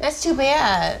 All right. That's too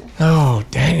bad. Oh,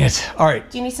 dang it. All right.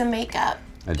 Do you need some makeup?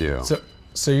 I do.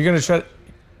 So you're gonna try to...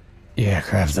 Yeah,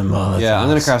 craft the Molotovs. Yeah, I'm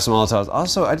gonna craft some Molotovs.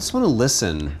 Also, I just want to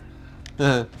listen.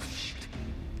 Okay,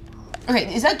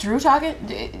 is that Drew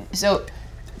talking? So...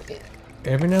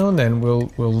 Every now and then we'll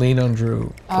lean on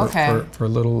Drew for a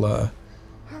little...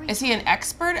 Is he an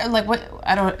expert? Like what?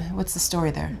 I don't. What's the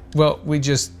story there? Well, we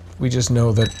just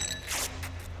know that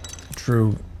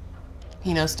Drew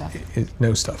He knows stuff.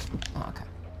 knows stuff. Oh, okay.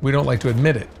 We don't like to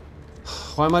admit it.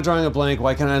 Why am I drawing a blank?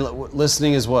 Why can't I...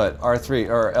 Listening is what? R3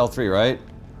 or L3, right?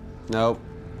 Nope.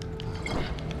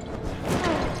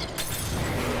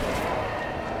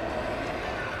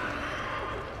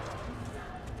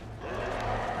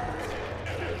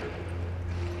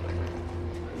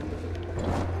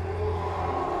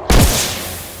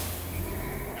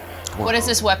 What is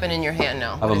this weapon in your hand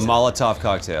now? I have a Molotov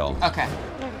cocktail. Okay.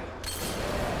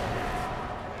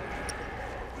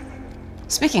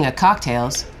 Speaking of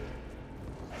cocktails,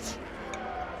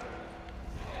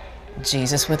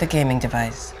 Jesus with a gaming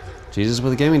device. Jesus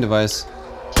with a gaming device.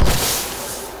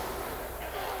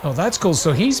 Oh, that's cool.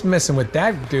 So he's messing with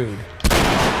that dude.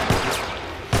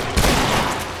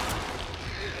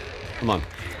 Come on.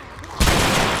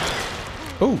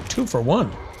 Oh, 2 for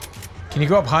 1. Can you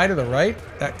go up high to the right?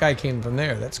 That guy came from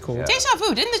there. That's cool. Yeah. Deja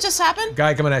vu, didn't it just happen?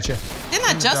 Guy coming at you. Didn't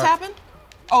that just happen?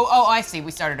 Oh, I see.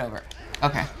 We started over.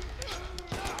 Okay.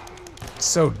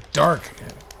 so dark.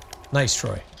 Nice,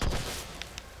 Troy.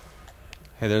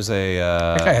 Hey, there's a.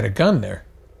 That guy had a gun there.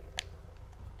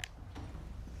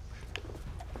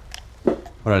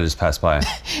 What did I just pass by?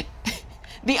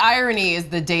 The irony is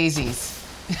the daisies.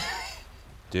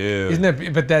 Dude. Isn't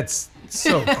that? But that's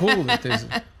so cool that there's.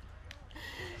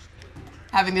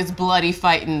 Having this bloody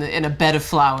fight in a bed of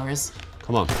flowers.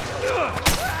 Come on.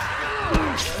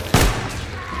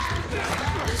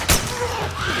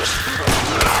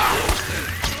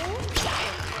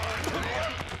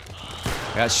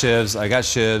 I got shivs. I got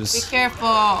shivs. Be careful.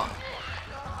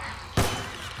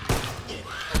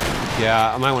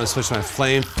 Yeah, I might want to switch to my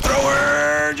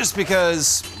flamethrower just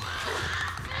because.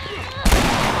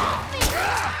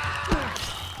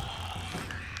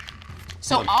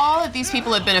 So all of these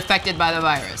people have been affected by the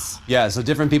virus. Yeah, so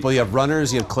different people. You have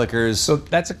runners, you have clickers. So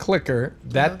that's a clicker.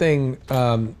 That thing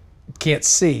can't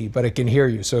see, but it can hear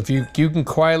you. So if you can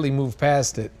quietly move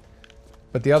past it,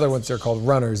 but the other ones are called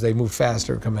runners. They move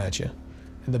faster, come at you.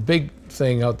 And the big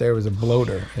thing out there was a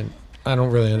bloater, and I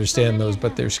don't really understand those,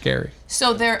 but they're scary.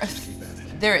 So they're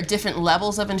at different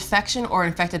levels of infection or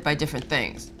infected by different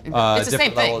things. It's the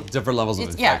same thing. Different levels of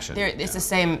infection. Yeah, it's the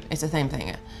same. It's the same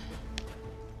thing.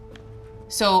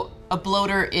 So a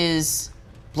bloater is.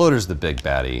 Bloater's the big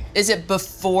baddie. Is it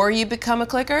before you become a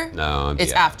clicker? No,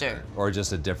 it's after. Or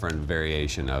just a different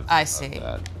variation of. I see. Of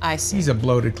that. I see. He's a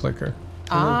bloated clicker.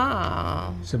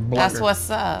 Ah, He's a that's bloater. what's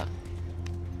up.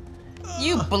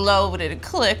 You bloated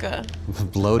clicker.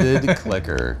 Bloated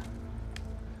clicker.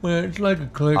 Well, it's like a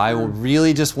clicker. I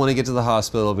really just want to get to the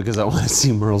hospital because I want to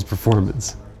see Merle's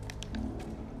performance.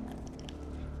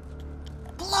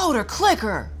 Bloater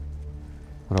clicker.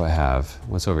 What do I have?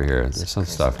 What's over here? There's some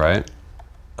stuff, right?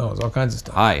 Oh, there's all kinds of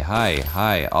stuff.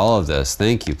 Hi. All of this.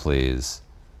 Thank you, please.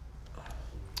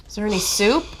 Is there any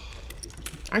soup?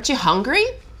 Aren't you hungry?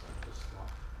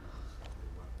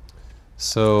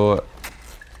 So,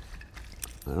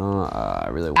 I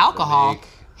really want Alcohol. to make...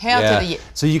 Hell to the...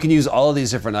 So you can use all of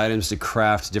these different items to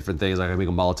craft different things. Like I can make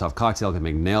a Molotov cocktail, I can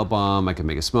make a nail bomb, I can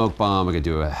make a smoke bomb, I can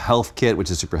do a health kit, which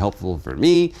is super helpful for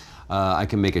me. I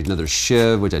can make another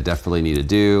shiv, which I definitely need to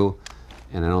do.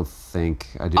 And I don't think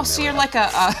I do. Oh, so you're like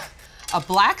a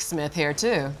blacksmith here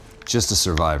too. Just a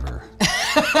survivor.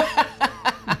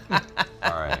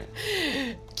 All right.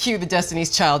 Cue the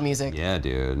Destiny's Child music. Yeah,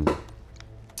 dude.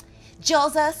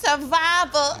 Joe's a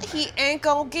survivor. He ain't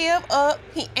gonna give up.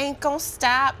 He ain't gonna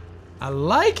stop. I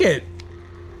like it.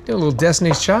 Get a little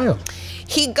Destiny's Child.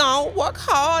 He gonna work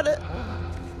harder.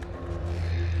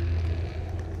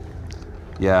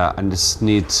 Yeah, I just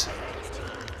need.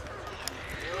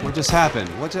 What just happened?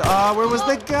 Where was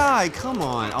the guy? Come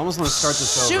on. I almost want to start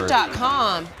this over.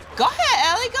 Shoot.com. Go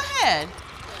ahead, Ellie. Go ahead.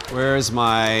 Where's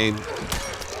my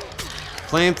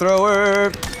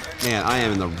flamethrower? Man, I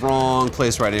am in the wrong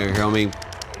place right now, homie.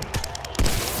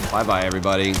 Bye-bye,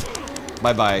 everybody.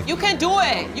 Bye-bye. You can do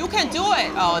it. You can do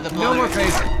it. Oh, the bloater. No more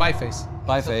face. Bye, face.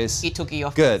 Bye, face. He took you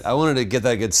off. Good. I wanted to get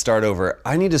that good start over.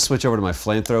 I need to switch over to my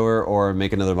flamethrower or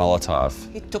make another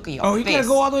Molotov. He took you off. Oh, you gotta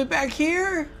go all the way back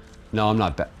here? No, I'm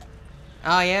not back.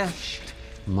 Oh, yeah.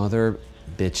 Mother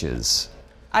bitches.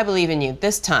 I believe in you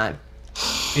this time.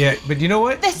 Yeah, but you know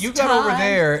what? This You got over time.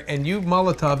 there and you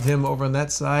Molotoved him over on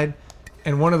that side,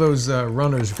 and one of those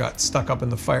runners got stuck up in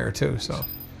the fire too, so.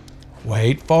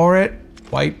 Wait for it,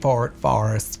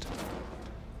 Forrest.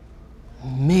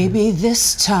 Maybe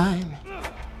this time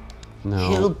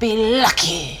he'll No. be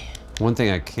lucky. One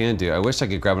thing I can do, I wish I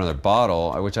could grab another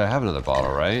bottle. Which I have another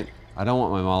bottle, right? I don't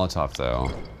want my Molotov though.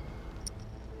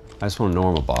 I just want a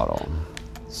normal bottle.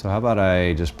 So how about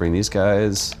I just bring these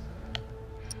guys?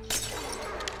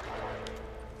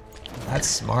 That's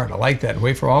smart, I like that.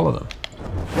 Wait for all of them.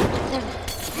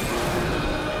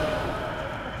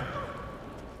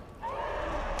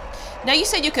 Now you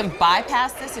said you can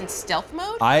bypass this in stealth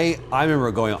mode? I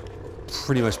remember going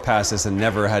pretty much past this and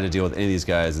never had to deal with any of these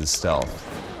guys in stealth.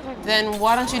 Then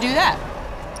why don't you do that?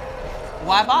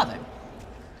 Why bother?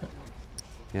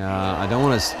 Yeah, I don't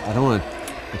want to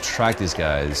attract these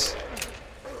guys.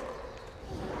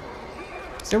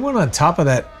 Is there one on top of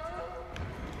that?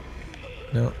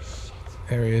 No,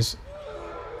 there he is.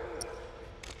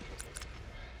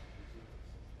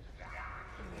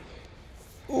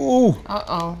 Ooh,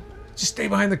 Uh-oh. just stay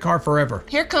behind the car forever.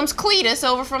 Here comes Cletus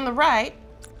over from the right.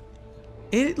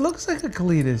 It looks like a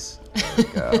Cletus.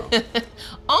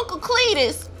 Uncle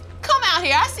Cletus, come out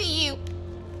here. I see you.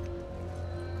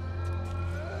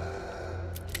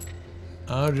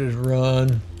 I'll just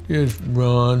run. Just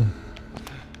run.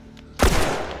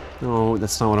 No,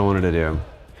 that's not what I wanted to do.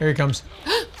 Here he comes.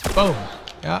 Boom.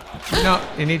 Yeah. No,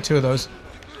 you need two of those.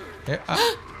 Yeah,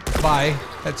 bye.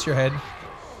 That's your head.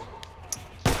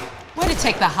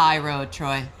 take the high road,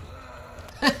 Troy.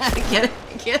 Get it?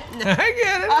 Get it? I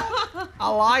get it. I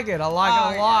like it. I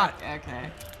like it a lot. Okay.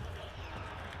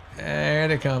 There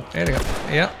they come. There they come.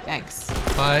 Yep. Thanks.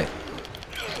 Bye.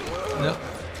 Nope.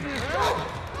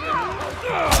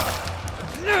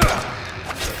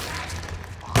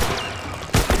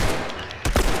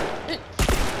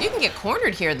 You can get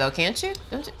cornered here, though, can't you?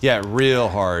 Don't you? Yeah, real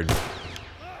hard.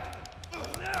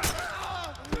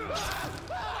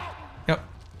 Yep.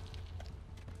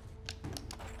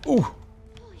 Ooh.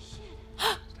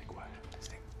 Stay quiet.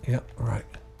 Yep. All right.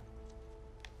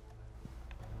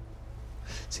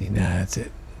 See, now that's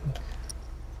it.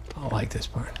 I like this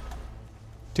part.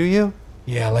 Do you?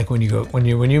 Yeah, I like when you go when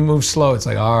you move slow. It's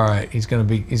like, all right, he's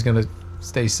gonna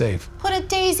stay safe. Put a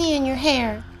daisy in your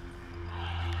hair.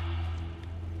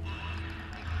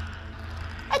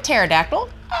 A pterodactyl.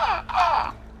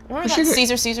 Remember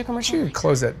that Caesar commercial? You should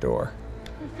close that door.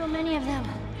 There's so many of them.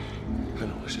 I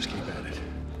know, let's just keep at it.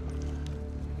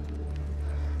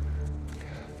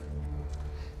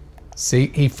 See,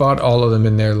 he fought all of them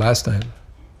in there last time.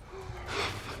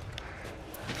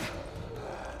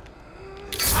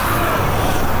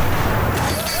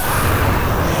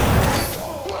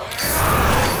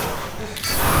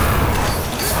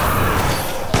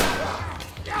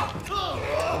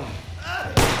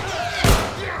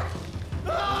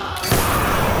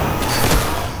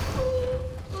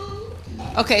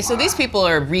 Okay, so these people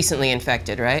are recently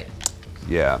infected, right?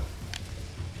 Yeah.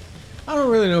 I don't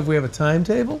really know if we have a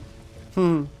timetable.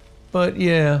 But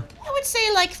yeah. I would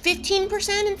say like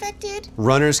 15% infected.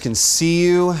 Runners can see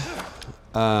you.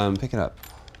 Pick it up.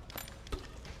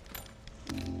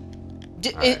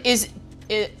 Is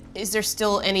there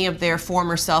still any of their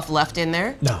former self left in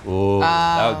there? No. Ooh,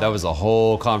 that was a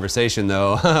whole conversation,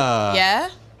 though. Yeah?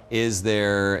 Is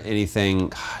there anything?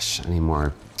 Gosh, any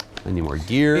more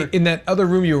gear? In that other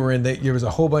room you were in, there was a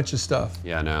whole bunch of stuff.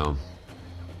 Yeah, no.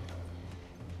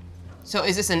 So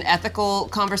is this an ethical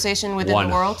conversation within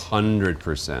the world?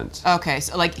 100%. Okay,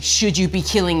 so like, should you be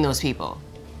killing those people?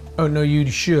 Oh no, you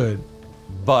should.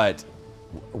 But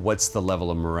what's the level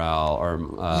of morale or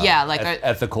Yeah, like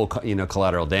ethical,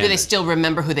 collateral damage? Do they still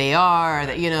remember who they are? Or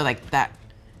that, like that.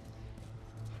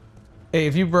 Hey,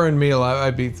 if you burned me alive,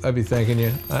 I'd be thanking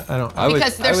you. I don't.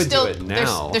 Because they're still do it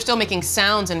now. they're still making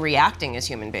sounds and reacting as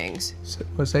human beings.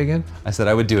 What's that again? I said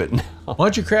I would do it now. Why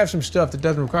don't you craft some stuff that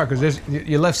doesn't require? Because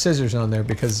you left scissors on there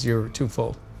because you're too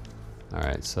full. All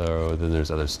right, so then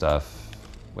there's other stuff.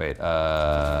 Wait,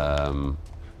 I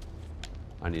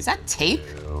need. Is that tape?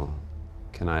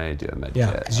 Can I do a med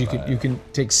Yeah, kit? because you can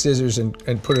take scissors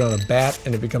and put it on a bat,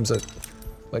 and it becomes a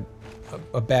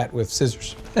bat with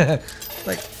scissors,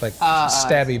 like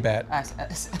stabby bat.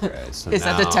 Okay, so Is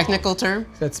that the now- technical term?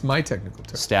 That's my technical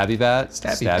term. Stabby bat?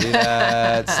 Stabby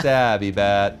bat. Stabby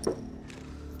bat.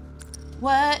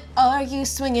 What are you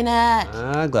swinging at?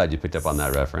 I'm glad you picked up on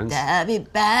that reference.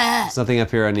 Stabby bat. There's nothing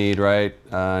up here I need, right?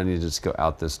 I need to just go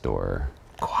out this door.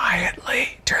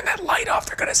 Quietly, turn that light off.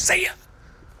 They're gonna see you.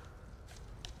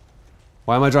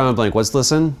 Why am I drawing a blank? What's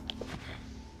listen?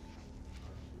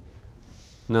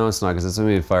 No, it's not, because it's gonna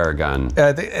be a fire gun.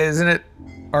 Isn't it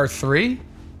R3?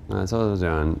 That's what I was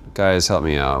doing. Guys, help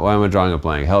me out. Why am I drawing a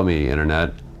blank? Help me,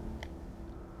 internet.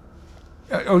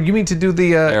 Oh, you mean to do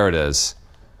the? There it is.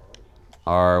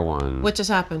 R1. What just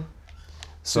happened?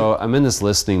 So I'm in this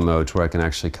listening mode to where I can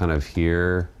actually kind of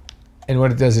hear. And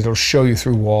what it does, it'll show you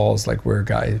through walls like where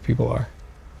people are.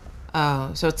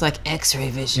 Oh, so it's like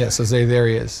X-ray vision. Yeah, so say there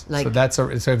he is. Like- so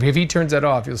if he turns that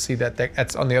off, you'll see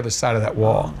that's on the other side of that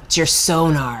wall. It's your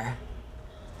sonar.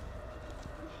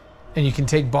 And you can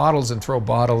take bottles and throw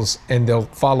bottles, and they'll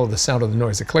follow the sound of the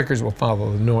noise. The clickers will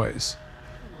follow the noise.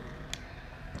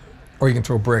 Or you can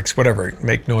throw bricks, whatever,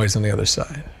 make noise on the other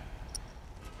side.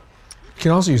 You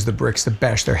can also use the bricks to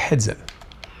bash their heads in.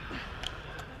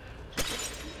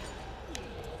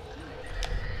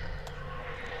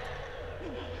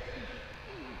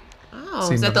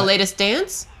 Oh, is that the latest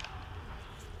dance?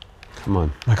 Come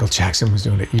on. Michael Jackson was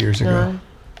doing it years ago.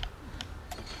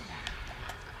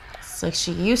 It's like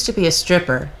she used to be a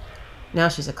stripper. Now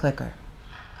she's a clicker.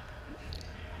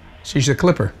 She's a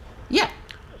clipper. Yeah.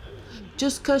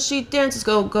 Just cause she dances,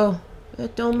 go.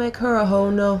 It don't make her a hoe,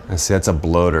 no. I see, that's a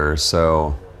bloater,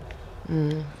 so.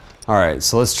 All right,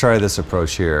 so let's try this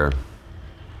approach here.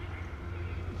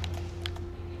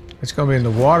 It's gonna be in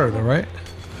the water though, right?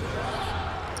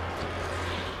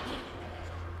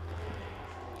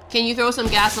 Can you throw some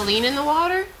gasoline in the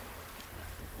water?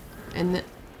 And then,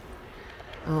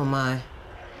 oh my.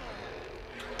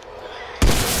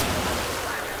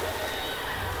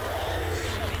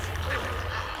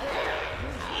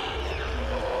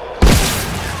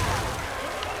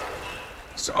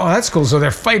 So, oh, that's cool. So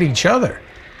they're fighting each other.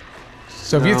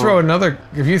 So if you throw another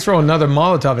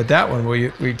Molotov at that one, will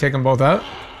you take them both out?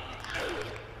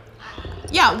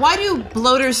 Yeah, why do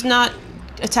bloaters not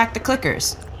attack the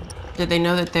clickers? Did they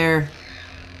know that they're...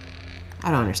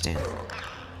 I don't understand.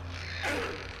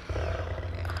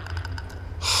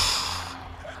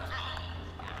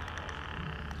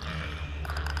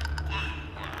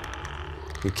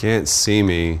 You can't see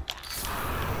me.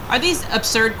 Are these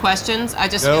absurd questions? I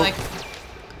just feel like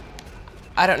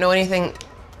I don't know anything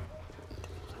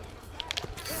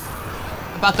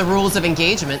about the rules of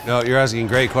engagement. No, you're asking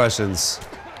great questions.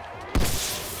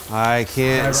 I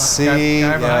can't see.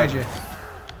 Guy behind you.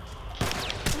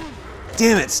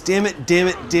 Damn it, damn it, damn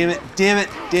it, damn it, damn it,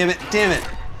 damn it, damn it.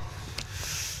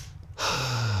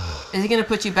 Is he gonna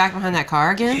put you back behind that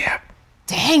car again? Yeah.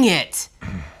 Dang it.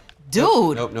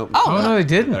 Dude. Nope. Oh, no, they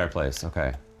didn't. Better place,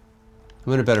 okay.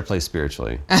 I'm in a better place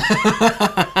spiritually.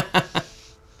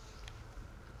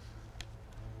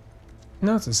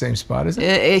 No, it's the same spot, isn't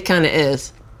it? It kind of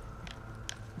is.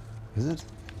 Is it?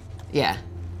 Yeah.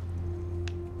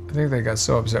 I think they got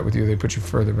so upset with you, they put you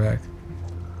further back.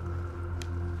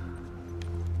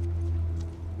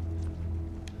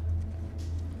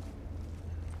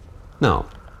 No.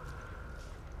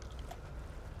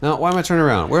 No, why am I turning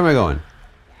around? Where am I going?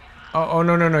 Oh,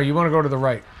 no. You want to go to the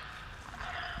right.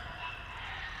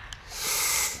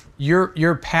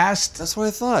 You're past. That's what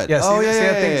I thought. Yeah, see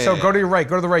that thing? Yeah. So go to your right.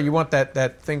 Go to the right. You want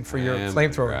that thing for your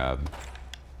flamethrower. Grab.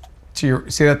 To your,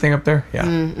 see that thing up there? Yeah.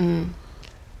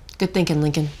 Good thinking,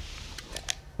 Lincoln.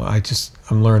 Well,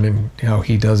 I'm learning how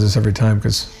he does this every time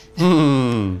because.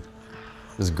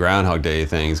 This Groundhog Day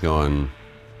thing's going.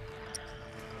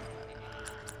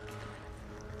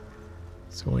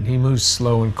 So when he moves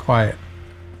slow and quiet.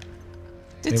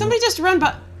 Did somebody just run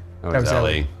by? Oh, That was it's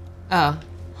Ellie. Oh.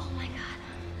 Oh my god.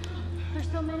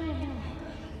 There's so many of them.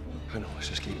 I know, let's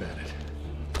just keep at it.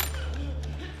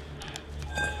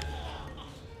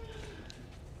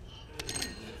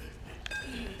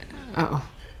 Oh.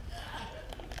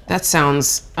 That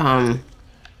sounds, Now,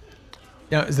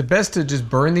 is it best to just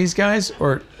burn these guys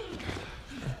or?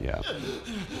 Yeah.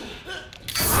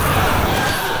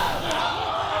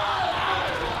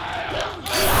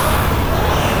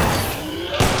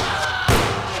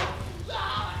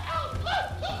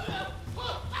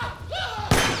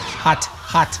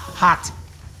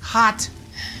 Hot.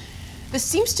 this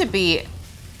seems to be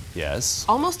Yes.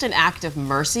 almost an act of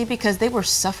mercy because they were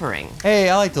suffering, Hey,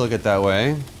 I like to look at it that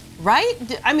way. right?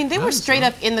 I mean, they were straight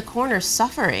up in the corner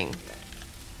suffering.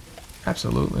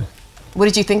 Absolutely. What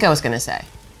did you think I was gonna say?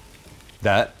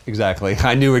 That, exactly.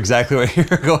 I knew exactly where you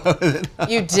were going with it.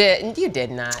 You didn't. You did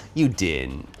not. You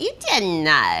didn't. You did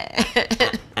not.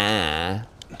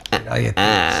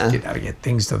 Get out of your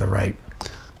things to the right.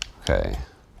 Okay.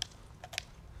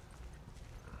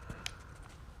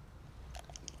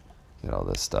 Get all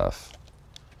this stuff.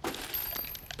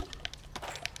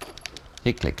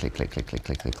 Click, click, click, click, click, click,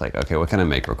 click, click, click. Okay, what can I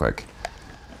make real quick?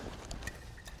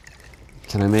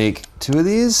 Can I make 2 of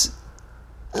these?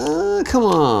 Come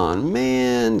on,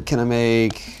 man. Can I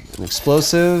make an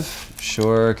explosive?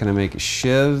 Sure. Can I make a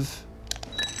shiv?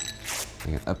 I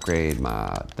can upgrade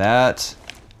that.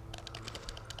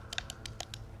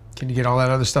 Can you get all that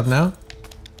other stuff now?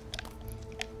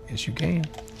 Yes, you can.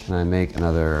 Can I make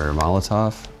another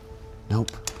Molotov?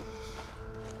 Nope.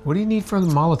 What do you need for the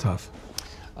Molotov?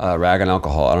 Rag and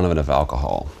alcohol. I don't have enough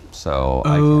alcohol, so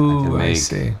I can make. I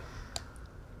see.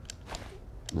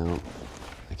 No,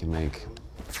 I can make.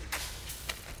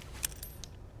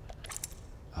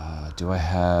 Do I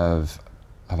have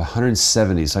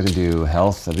 170, so I can do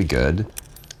health. That'd be good.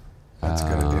 That's a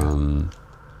good idea.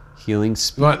 Healing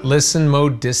speed. You want listen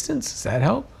mode distance? Does that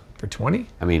help for 20?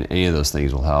 I mean, any of those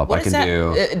things will help. What I is can that?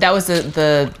 do. That was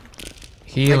the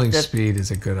Healing the- speed is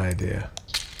a good idea.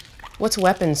 what's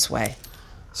weapon sway?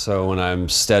 So when I'm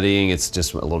steadying, it's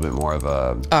just a little bit more of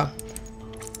a. Oh.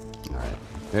 All right,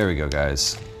 there we go,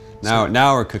 guys.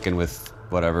 Now we're cooking with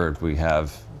whatever we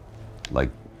have, like.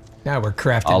 Now we're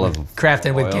crafting, Olive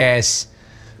crafting with oil. gas.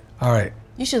 All right.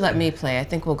 You should let me play. I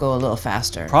think we'll go a little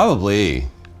faster. Probably.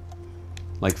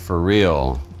 Like for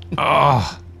real.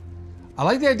 Oh, I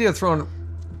like the idea of throwing.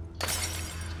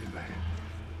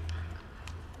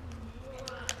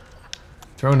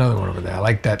 Throw another one over there. I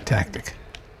like that tactic.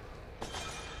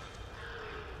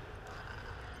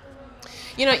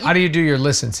 You know. How do you do your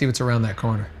listen? See what's around that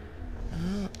corner.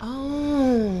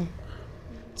 Oh.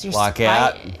 It's your Lock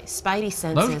out. Spidey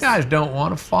senses. Those guys don't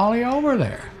want to follow you over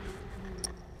there.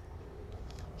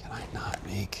 Can I not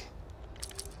make?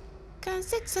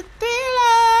 'Cause it's a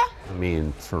thriller. I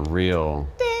mean, for real.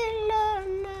 Thriller.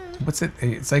 What's it?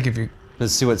 It's like if you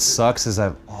Let's see what sucks is I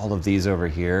have all of these over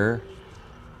here.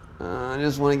 I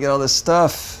just want to get all this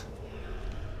stuff.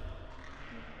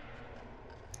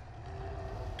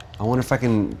 I wonder if I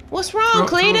can... What's wrong, Throw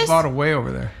Cletus? a bottle way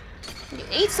over there. You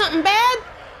ate something bad?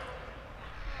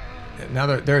 Now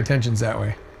their attention's that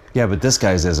way. Yeah, but this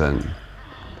guy's isn't.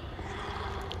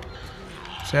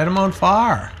 Set him on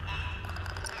fire.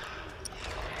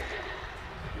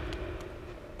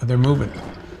 Oh, they're moving.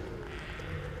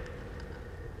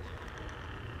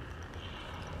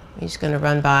 You just gonna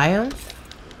run by him?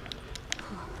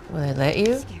 Will they let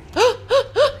you?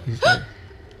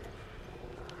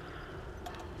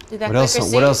 Did that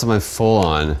What else am I full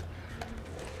on?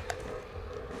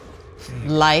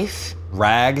 Life.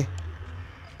 Rag?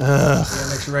 Yeah,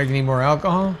 next reg, you need more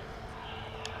alcohol?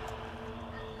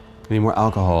 I need more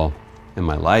alcohol in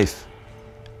my life.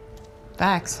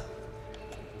 Facts.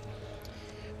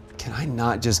 Can I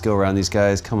not just go around these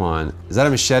guys? Come on. Is that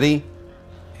a machete?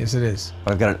 Yes, it is.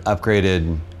 I've got an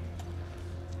upgraded...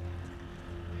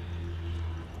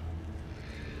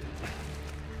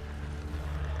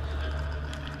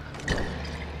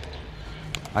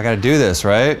 I gotta do this,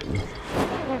 right? You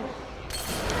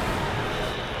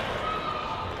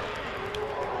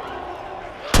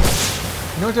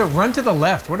know what to run to the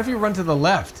left. What if you run to the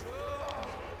left?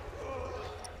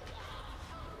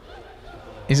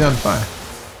 He's on fire.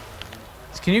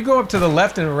 Can you go up to the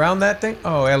left and around that thing?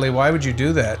 Oh, Ellie, why would you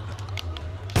do that?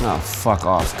 Oh, fuck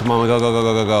off. Come on, go, go, go,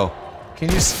 go, go, go. Can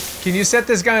you set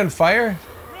this guy on fire?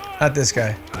 Not this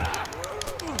guy.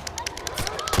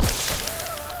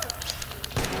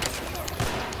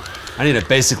 I need to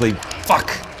basically...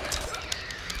 Fuck!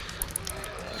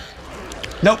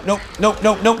 Nope, nope, nope,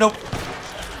 nope, nope, nope.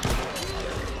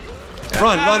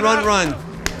 Run, run, run, run.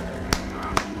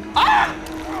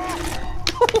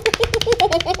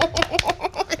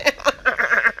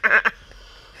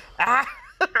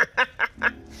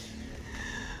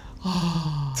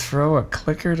 Throw a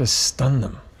clicker to stun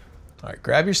them. All right,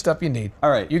 grab your stuff you need.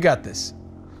 All right. You got this.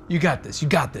 You got this. You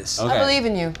got this. Okay. I believe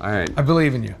in you. All right. I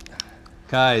believe in you.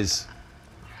 Guys.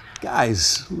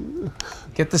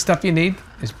 Get the stuff you need.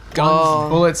 There's guns,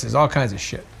 bullets, there's all kinds of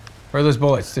shit. Where are those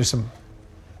bullets? There's some...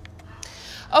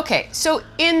 Okay, so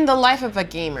in the life of a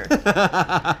gamer,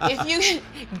 if you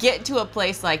get to a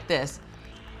place like this,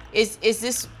 is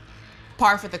this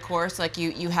par for the course? Like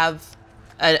you have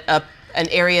an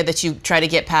area that you try to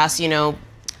get past, you know?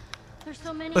 There's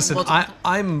so many. Listen,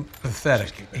 I'm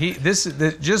pathetic.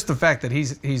 Just the fact that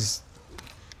he's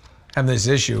having this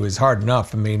issue is hard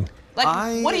enough. I mean...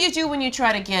 Like, what do you do when you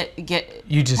try to get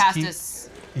you just past keep, this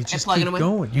you just and plugging keep away?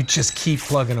 going. You just keep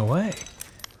plugging away.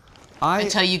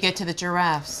 Until you get to the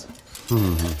giraffes.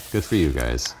 Good for you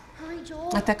guys. Hurry,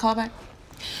 Joel. Like that callback?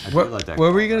 What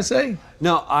were you gonna say?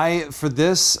 No, for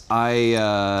this,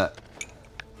 here's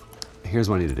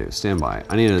what I need to do. Stand by.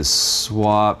 I need to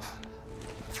swap.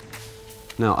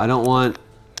 No, I don't want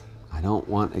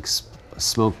a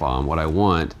smoke bomb. What I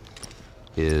want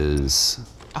is...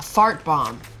 A fart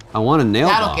bomb. I want a nail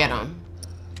bomb. That'll get them.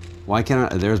 Why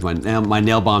can't I? There's my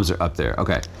nail bombs are up there.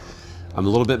 Okay. I'm a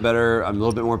little bit better. I'm a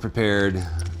little bit more prepared.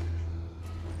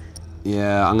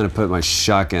 Yeah, I'm gonna put my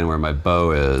shotgun where my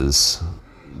bow is.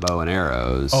 Bow and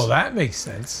arrows. Oh, that makes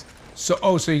sense. So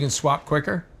you can swap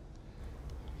quicker?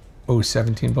 Oh,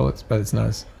 17 bullets, but it's not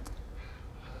as...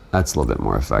 That's a little bit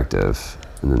more effective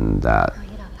than that.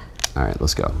 All right,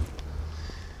 let's go.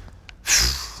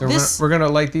 So we're gonna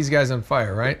light these guys on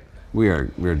fire, right?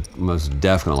 We're most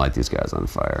definitely gonna light these guys on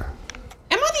fire.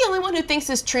 Am I the only one who thinks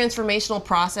this transformational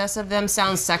process of them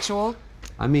sounds sexual?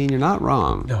 I mean, you're not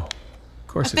wrong. No, of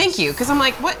course. Thank you, because I'm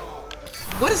like, what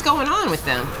is going on with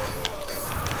them?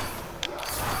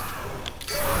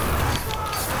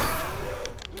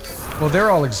 Well,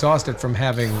 they're all exhausted from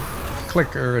having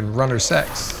clicker and runner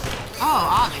sex.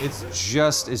 Oh, obvious.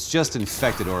 It's just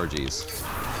infected orgies.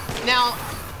 Now,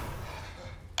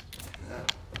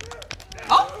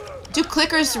 do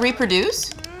clickers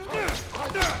reproduce?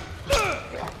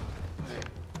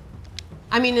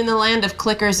 I mean, in the land of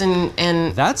clickers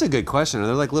and That's a good question. Are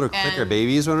there like little clicker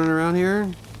babies running around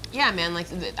here? yeah, man. Like,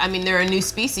 I mean, they're a new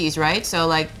species, right? So,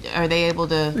 like, are they able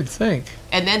to? You'd think.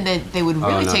 And then they would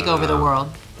really take over the world.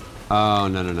 Oh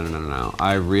no!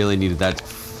 I really needed that.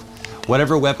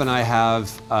 Whatever weapon I have,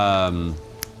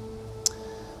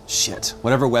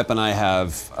 whatever weapon I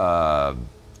have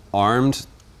armed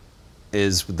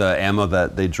is the ammo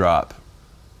that they drop.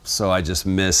 So I just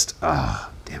missed. Ah,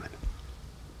 damn it.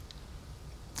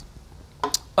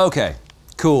 Okay,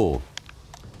 cool.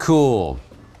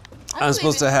 I'm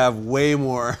supposed to have way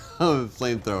more of a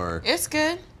flamethrower. It's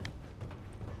good.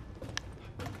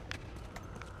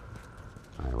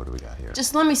 All right, what do we got here? here.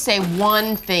 Just let me say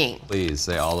one thing. Please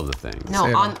say all of the things. No,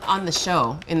 on the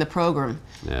show, in the program.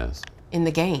 Yes. In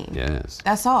the game. Yes.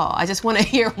 That's all. I just want to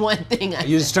hear one thing.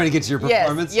 You're just trying to get to your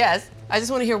performance? Yes. I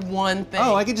just want to hear one thing.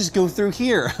 Oh, I could just go through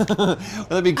here. Well,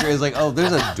 that'd be great. It's like, oh,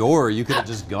 there's a door you could have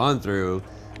just gone through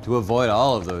to avoid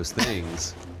all of those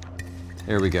things.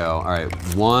 Here we go. All right,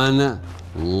 one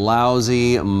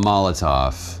lousy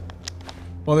Molotov.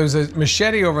 Well, there's a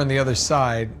machete over on the other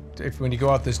side. When you go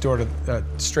out this door to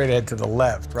straight ahead to the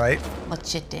left, right?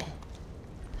 Machete.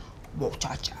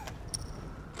 Muchacha.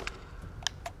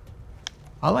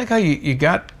 I like how you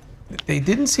got. They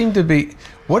didn't seem to be.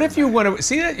 What if you went?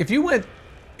 See that? If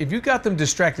you got them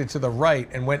distracted to the right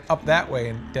and went up that way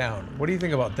and down, what do you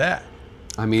think about that?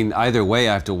 I mean, either way,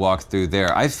 I have to walk through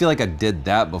there. I feel like I did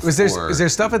that before. Is there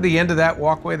stuff at the end of that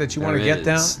walkway that you want to get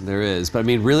down? There is, but I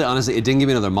mean, really, honestly, it didn't give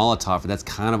me another Molotov, but that's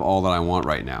kind of all that I want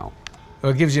right now.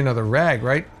 Well, it gives you another rag,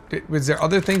 right? Was there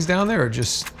other things down there, or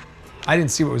just? I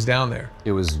didn't see what was down there.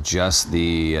 It was just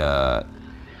the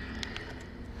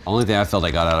only thing I felt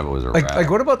I got out of it was a rag. Like,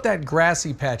 what about that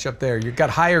grassy patch up there? You've got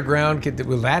higher ground.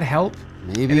 Will that help?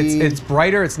 Maybe. And it's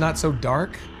brighter. It's not so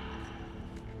dark.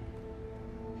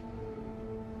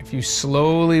 If you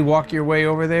slowly walk your way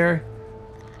over there,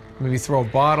 maybe throw a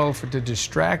bottle to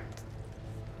distract.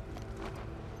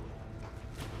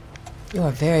 You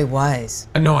are very wise.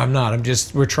 No, I'm not.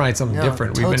 We're trying something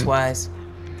different. Toad's wise.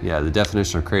 Yeah, the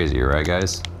definition of crazy, right,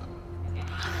 guys?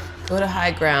 Go to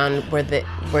high ground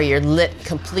where you're lit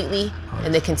completely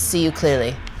and they can see you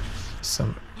clearly.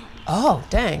 Oh,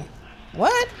 dang.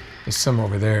 What? There's some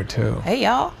over there too. Hey,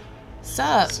 y'all. What's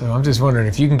up? So I'm just wondering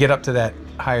if you can get up to that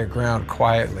higher ground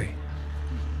quietly.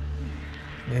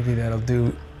 Maybe that'll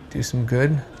do some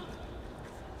good.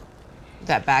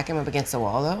 That back him up against the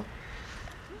wall, though?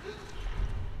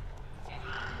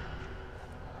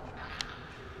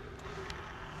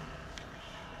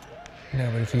 No,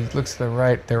 but if he looks to the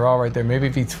right, they're all right there. Maybe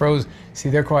if he throws, see,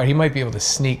 they're quiet. He might be able to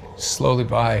sneak slowly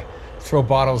by, throw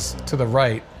bottles to the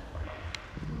right.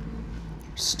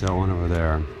 Still one over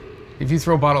there. If you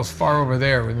throw bottles far over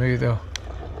there, maybe they'll.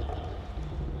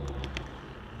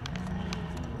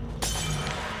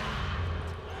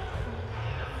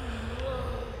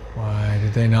 Why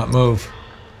did they not move?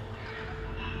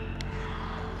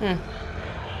 The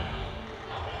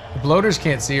bloaters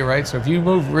can't see you, right? So if you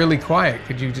move really quiet,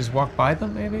 could you just walk by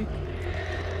them, maybe?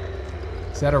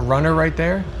 Is that a runner right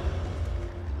there?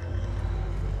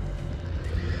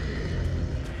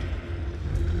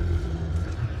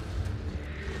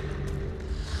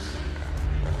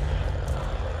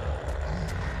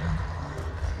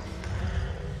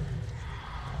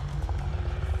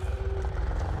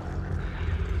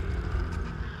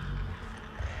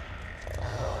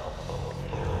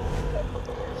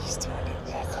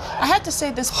 I had to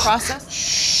say this process.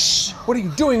 Shh! What are you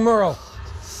doing, Merle?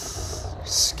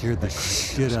 Scared the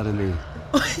shit out of me.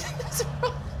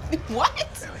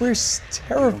 What? We're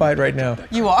terrified right now.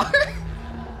 You are?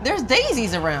 There's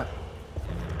daisies around.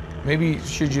 Maybe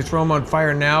should you throw them on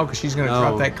fire now because she's gonna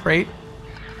drop that crate?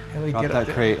 Ellie, Drop get that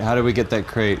crate. How do we get that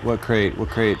crate? What crate? What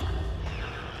crate?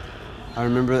 I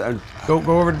remember. Go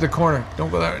over to the corner. Don't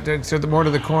go there. More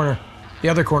to the corner. The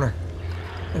other corner.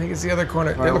 I think it's the other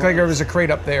corner. It looked like there was a crate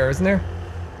up there, isn't there?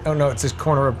 Oh no, it's this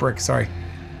corner of brick. Sorry.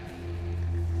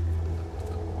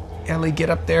 Ellie, get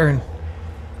up there and.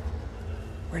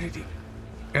 Where did he?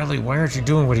 Ellie, why aren't you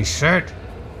doing what he said?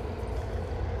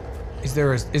 Is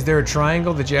there a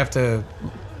triangle that you have to?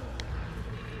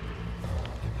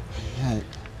 Yeah.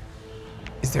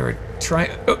 Is there a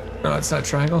triangle? Oh, no, it's not a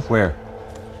triangle. Where?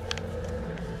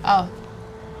 Oh.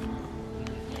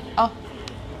 Oh.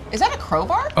 Is that a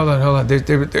crowbar? Hold on. There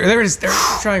it is. There's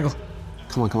a triangle.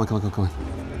 Come on.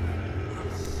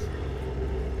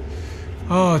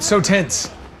 Oh, it's so tense.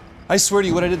 I swear to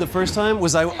you, what I did the first time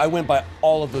was I went by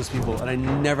all of those people and I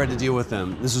never had to deal with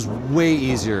them. This was way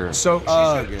easier. So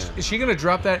is she gonna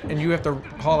drop that and you have to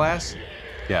haul ass?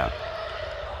 Yeah.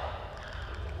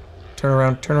 Turn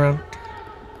around.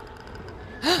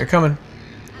 They're coming.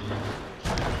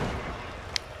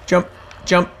 Jump.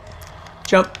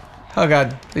 Oh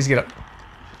God, please get up.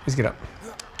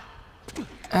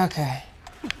 Okay.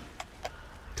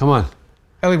 Come on.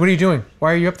 Ellie, what are you doing?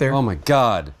 Why are you up there? Oh my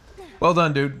God. Well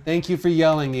done, dude. Thank you for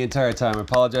yelling the entire time. I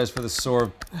apologize for the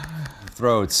sore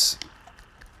throats.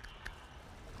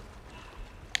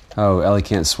 Oh, Ellie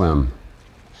can't swim.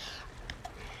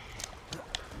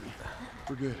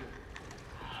 We're good.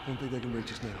 I don't think they can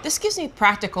reach us now. This gives me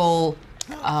practical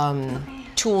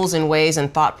tools and ways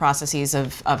and thought processes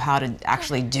of how to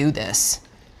actually do this.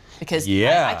 Because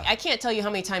I can't tell you how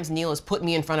many times Neil has put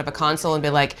me in front of a console and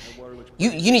been like,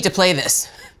 you need to play this.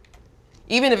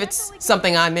 even if it's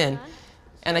something I'm in,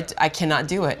 and I cannot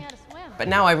do it. But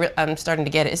now I'm starting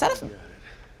to get it. Is that a...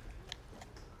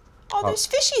 Oh, there's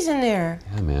fishies in there.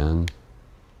 Yeah, man.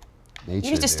 Nature,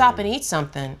 You need to stop and eat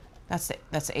something. That's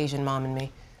the Asian mom in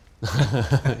me.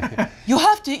 You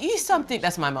have to eat something.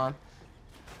 That's my mom.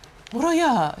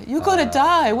 Moroya, you're gonna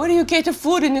die. Where do you get the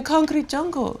food in the concrete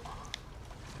jungle?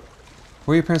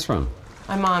 Where are your parents from?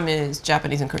 My mom is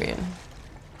Japanese and Korean.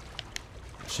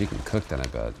 She can cook then, I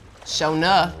bet. Show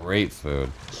enough. Great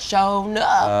food. Show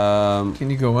enough. Can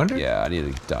you go under? Yeah, I need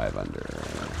to dive under.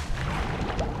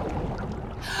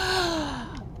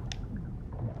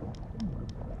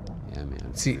 Yeah,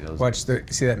 man. See, watch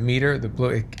see that meter? The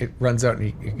blue, it runs out and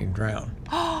you can drown.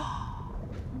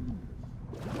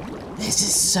 This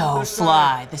is so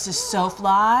fly. This is so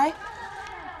fly.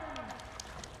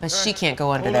 But she can't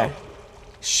go under there.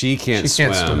 She can't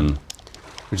swim,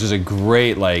 which is a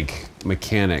great, like,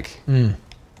 mechanic. Mm.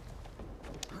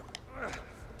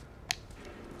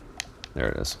 There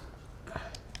it is.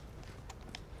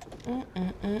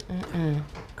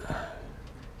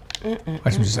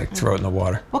 Watch me just like throw it in the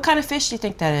water. What kind of fish do you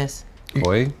think that is?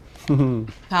 Koi?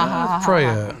 Probably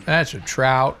that's a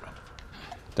trout.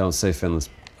 Don't say finless.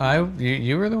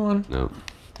 You were the one. No.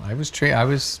 I was.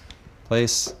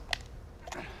 Place.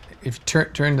 If you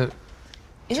turn the.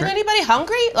 Isn't anybody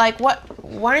hungry? Like what?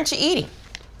 Why aren't you eating?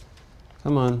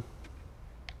 Come on.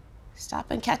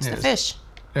 Stop and catch the fish.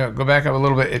 Yeah, go back up a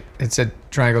little bit. It said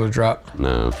triangle to drop.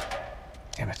 No.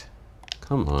 Damn it.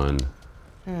 Come on.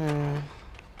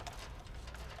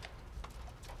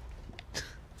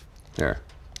 There.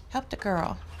 Help the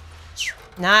girl.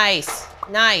 Nice.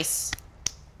 Nice.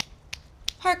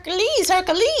 Hercules,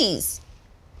 Hercules.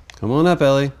 Come on up,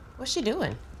 Ellie. What's she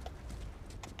doing?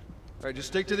 All right, just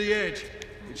stick to the edge.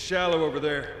 It's shallow over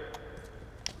there.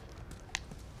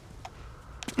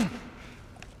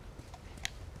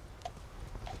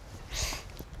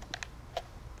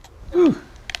 Whew.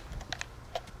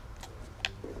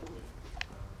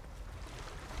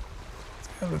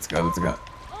 Let's go, let's go.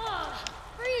 Oh,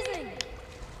 freezing.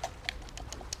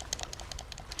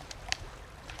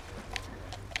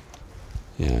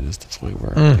 Yeah, just the point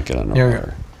where I get under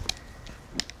water.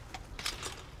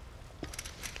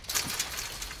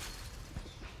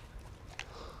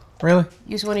 Really?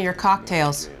 Use one of your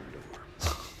cocktails.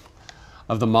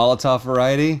 Of the Molotov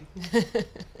variety?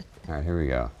 All right, here we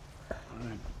go.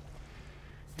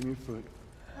 Give me a foot.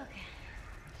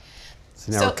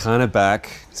 So now we're kind of back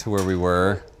to where we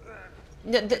were.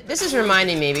 This is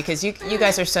reminding me because you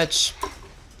guys are such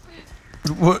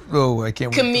What? Oh, I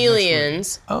can't.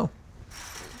 chameleons. Oh.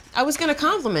 I was gonna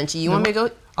compliment you. You want me to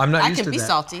go? I'm not I used can to be that.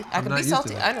 salty. I I'm can not be used to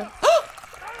salty. that. I know.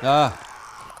 Ah,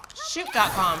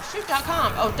 Shoot.com.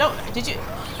 Shoot.com. Oh, don't. Did you?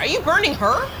 Are you burning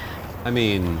her? I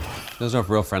mean, there's no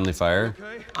real friendly fire.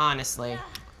 Honestly.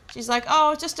 She's like,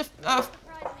 oh, just a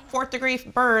 4th degree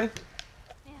burn.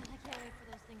 Man, I can't wait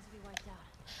for those things to be wiped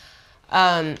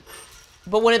out.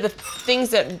 But one of the things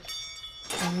that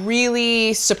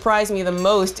really surprised me the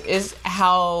most is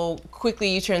how quickly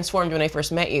you transformed when I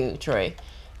first met you, Troy.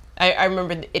 I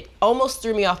remember it almost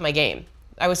threw me off my game.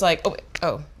 I was like,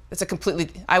 oh, it's a completely,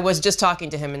 I was just talking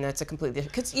to him and that's a completely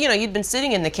different, because, you know, you'd been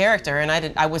sitting in the character and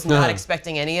I was not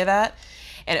expecting any of that.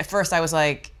 And at first I was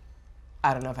like,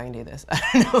 I don't know if I can do this.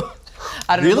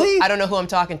 I don't know. I don't know who I'm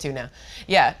talking to now.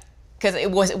 Yeah, because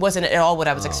it wasn't at all what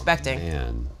I was expecting.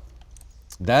 Man,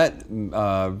 that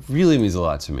really means a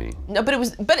lot to me. No,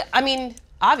 but I mean,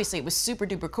 obviously it was super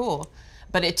duper cool,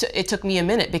 but it took me a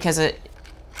minute because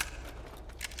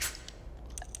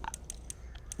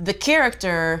the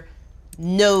character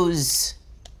knows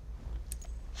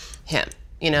him,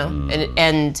 you know,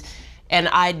 and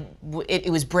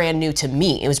it was brand new to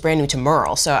me. It was brand new to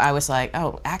Merle, so I was like,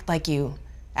 oh, act like you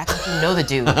know the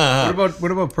dude.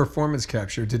 What about performance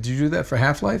capture? Did you do that for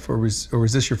Half-Life, or was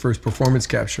this your first performance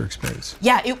capture experience?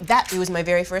 Yeah, it was my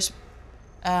very first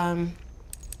motion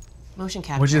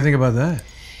capture. What did you think about that?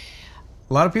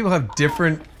 A lot of people have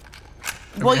different.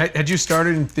 Well, had you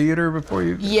started in theater before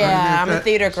you? Yeah, I'm a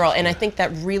theater girl, and I think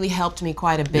that really helped me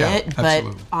quite a bit. Yeah, but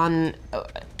absolutely. on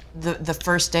the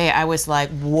first day, I was like,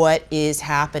 "What is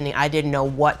happening?" I didn't know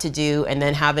what to do, and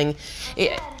then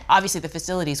obviously the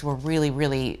facilities were really,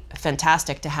 really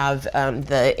fantastic to have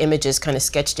the images kind of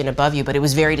sketched in above you, but it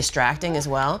was very distracting as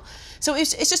well. So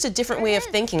it's just a different way of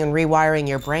thinking and rewiring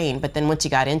your brain. But then once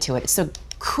you got into it, it's the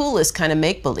coolest kind of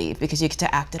make-believe because you get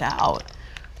to act it out.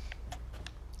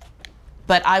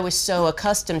 But I was so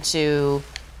accustomed to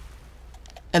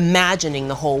imagining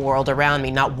the whole world around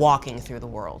me, not walking through the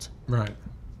world. Right.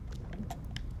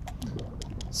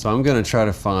 So I'm gonna try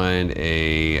to find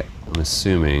I'm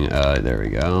assuming, there we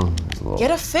go.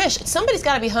 Get a fish. Somebody's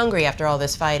got to be hungry after all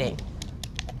this fighting.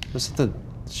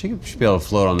 She should be able to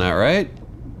float on that, right?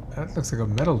 That looks like a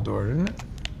metal door, doesn't it?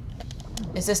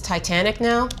 Is this Titanic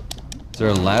now? Is there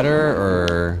a ladder,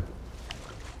 or?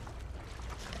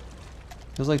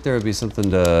 Feels like there would be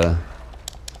something to.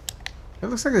 It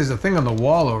looks like there's a thing on the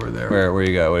wall over there. Where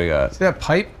you got? What do you got? See that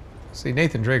pipe? See,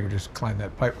 Nathan Drake would just climb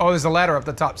that pipe. Oh, there's a ladder up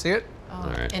the top. See it? Oh, all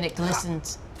right. And it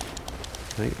glistens.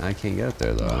 I can't get up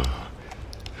there though.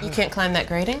 You can't climb that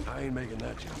grating? I ain't making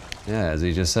that jump. Yeah, as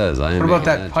he just says, I am. What about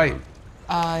that pipe?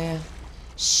 Oh, yeah.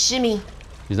 Shimmy.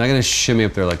 He's not gonna shimmy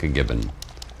up there like a gibbon.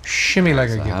 Shimmy like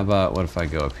a So gibbon. how about what if I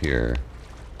go up here?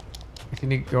 Can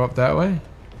you go up that way?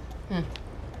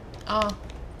 Oh.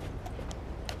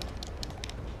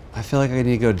 I feel like I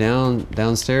need to go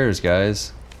downstairs,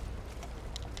 guys.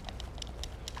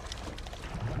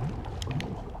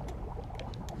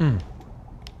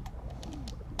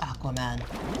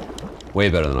 Aquaman. Way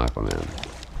better than Aquaman.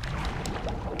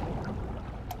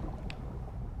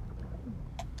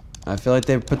 I feel like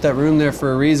they put that room there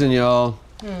for a reason, y'all.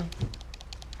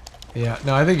 Yeah,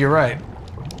 no, I think you're right.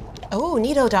 Oh,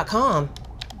 Neato.com.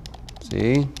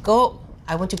 See? Go.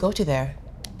 I want to go to there.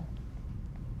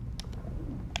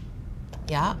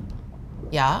 Yeah.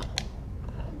 Yeah.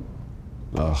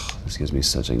 Ugh, this gives me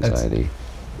such anxiety.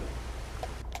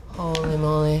 Holy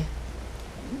moly.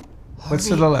 What's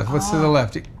to the left? What's to the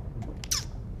left?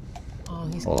 Oh,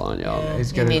 he's. Hold on, y'all. Yeah.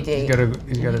 He's You need to-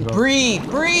 he's gotta go. Breathe.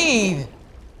 Breathe.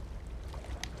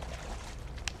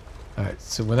 All right,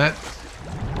 so when that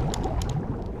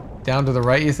down to the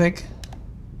right, you think?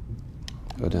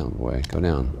 Go down, boy. Go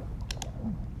down.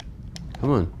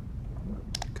 Come on.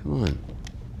 Come on.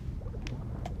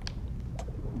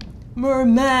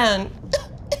 Merman.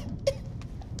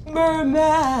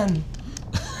 Merman.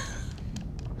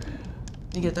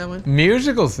 You get that one?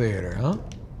 Musical theater, huh?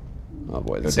 Oh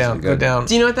boy, Go this down, is go down.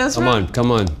 Do you know what that's Come from? on, come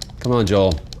on. Come on,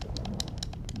 Joel.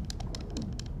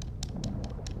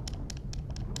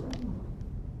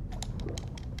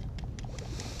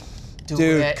 Do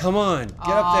Dude, it. come on. Get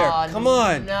up there. Come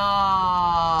on. No.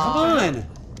 Come on.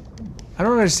 I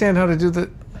don't understand how to do the.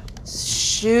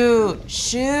 Shoot.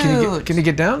 Shoot. Can you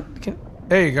get down?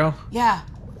 There you go. Yeah.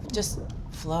 Just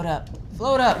float up.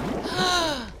 Float up.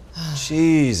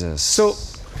 Jesus. So,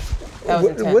 That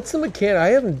was intense. what's the mechanic? I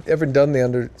haven't ever done the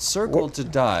under. Circle to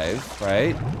dive,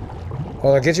 right?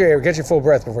 Hold on, get your full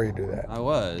breath before you do that. I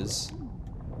was.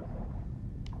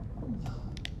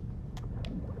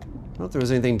 I don't know if there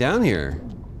was anything down here.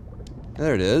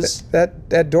 There it is.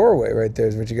 That doorway right there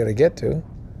is what you got to get to.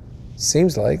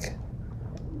 Seems like.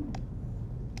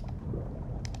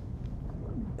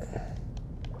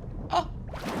 Oh.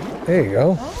 There you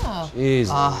go. Oh. Jeez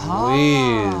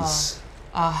Louise.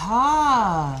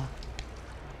 Aha.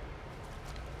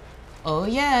 Oh,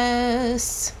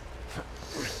 yes.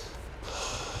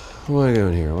 What am I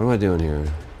doing here? What am I doing here?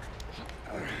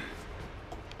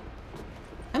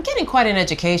 I'm getting quite an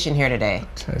education here today.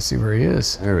 Trying to see where he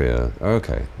is. There we go.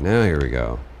 Okay, now here we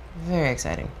go. Very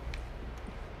exciting.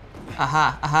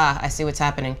 Aha, aha, I see what's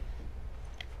happening.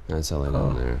 That's how they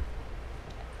down there.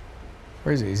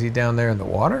 Where is he? Is he down there in the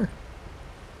water?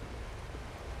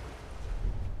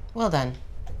 Well done.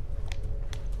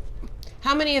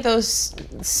 How many of those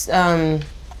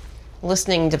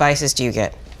listening devices do you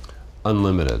get?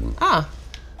 Unlimited. Ah,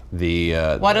 The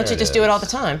why don't there you just do it all the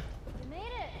is. time?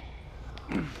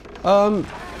 But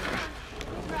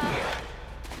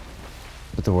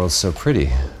the world's so pretty.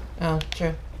 Oh,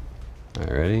 true. All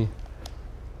right, ready?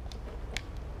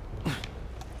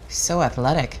 So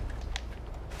athletic.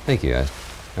 Thank you, guys.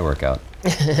 I work out.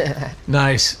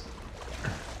 Nice.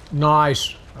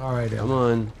 Nice. All right, Come Emma.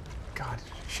 on. God,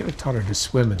 should have taught her to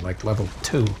swim at like level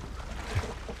 2.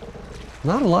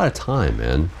 Not a lot of time,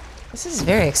 man. This is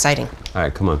very exciting. All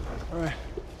right, come on. All right.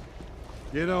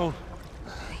 Get on.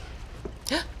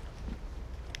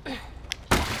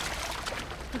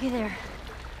 Okay, there.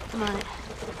 I'm on it.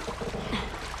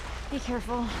 Be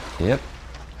careful. Yep.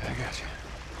 I got you.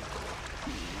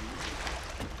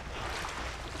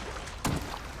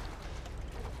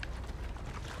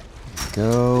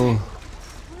 Go.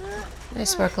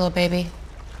 Nice work, little baby.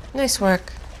 Nice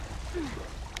work.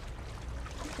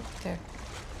 There.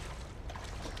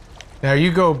 Now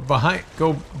you go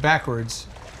backwards.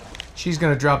 She's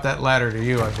gonna drop that ladder to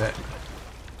you, I bet.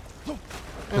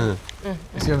 You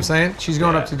see what I'm saying? She's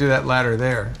going up to do that ladder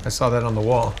there. I saw that on the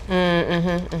wall.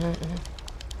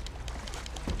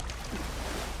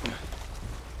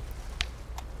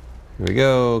 Here we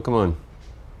go. Come on.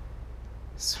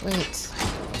 Sweet.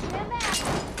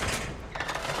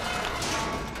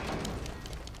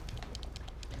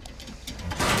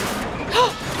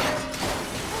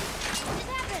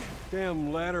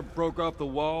 Damn ladder broke off the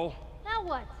wall. Now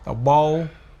what? A ball.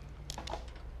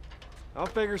 I'll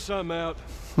figure something out.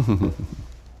 Is that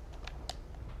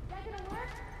gonna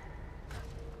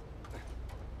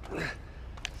work?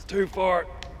 It's too far.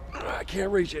 I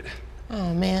can't reach it.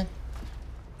 Oh, man.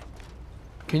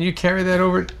 Can you carry that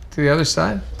over to the other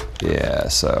side? Yeah,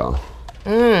 so.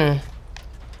 You're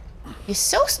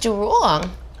so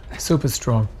strong. Super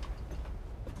strong.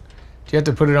 Do you have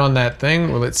to put it on that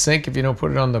thing? Will it sink if you don't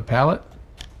put it on the pallet?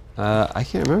 I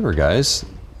can't remember, guys.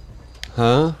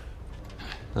 Huh?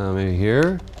 Maybe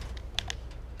here?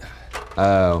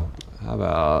 Oh, how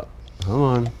about, come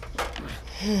on.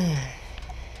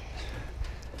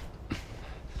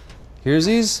 Here's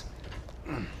these.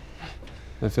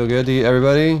 I feel good to you,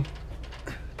 everybody?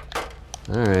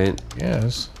 All right.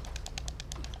 Yes.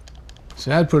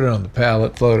 See, I'd put it on the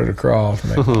pallet, float it across,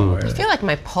 make it away. I feel like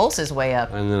my pulse is way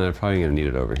up. And then I'm probably gonna need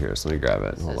it over here, so let me grab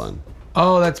it. Hold on.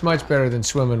 Oh, that's much better than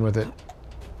swimming with it.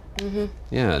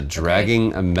 Yeah,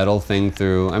 dragging a metal thing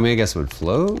through. I mean, I guess it would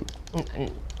float.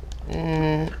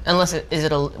 Unless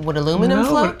would aluminum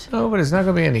float? But it's not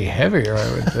going to be any heavier,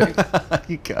 I would think.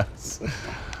 You guys,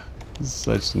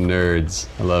 such nerds.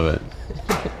 I love it.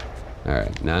 All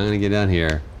right, now I'm gonna get down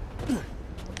here. And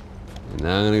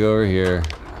now I'm gonna go over here.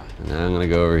 And now I'm gonna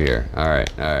go over here. All right,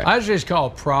 all right. I just call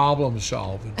it problem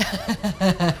solving. Oh,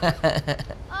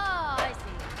 I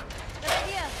see. Good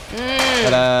idea.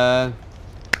 Ta-da!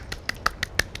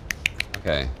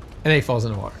 Okay. And then he falls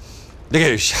in the water.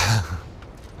 Digoosh.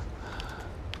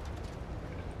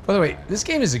 By the way, this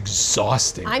game is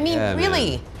exhausting. I mean, Yeah,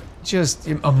 really. man. Just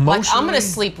emotionally. Like, I'm gonna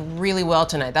sleep really well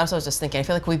tonight. That's what I was just thinking. I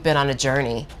feel like we've been on a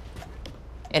journey,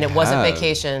 and it wasn't have.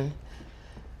 vacation.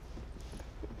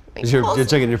 You're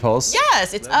checking your pulse?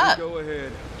 Yes, it's Let up. me go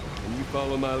ahead, and you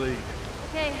follow my lead.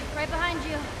 Okay, right behind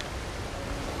you.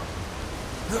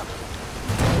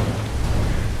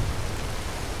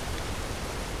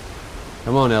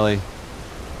 Come on, Ellie.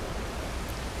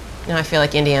 Now I feel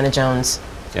like Indiana Jones.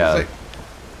 Yeah. Like-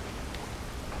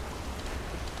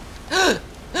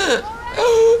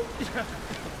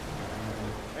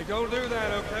 Hey, don't do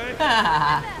that,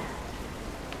 okay?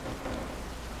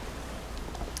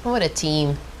 What a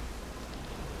team.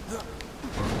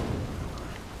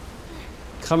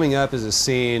 Coming up is a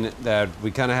scene that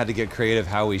we kind of had to get creative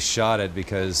how we shot it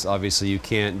because obviously you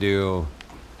can't do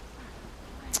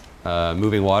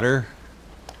moving water.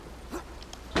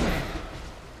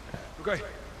 Okay,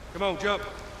 come on, jump.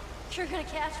 You're gonna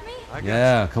catch me? I got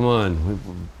Yeah, come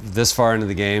on. This far into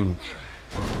the game.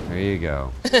 There you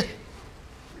go. you. You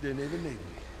didn't even need me.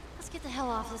 Let's get the hell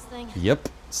off this thing. Yep.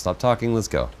 Stop talking. Let's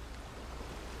go.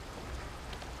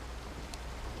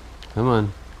 Come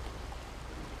on.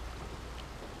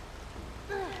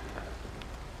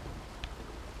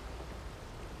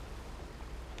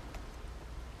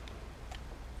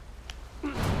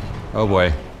 Oh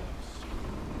boy.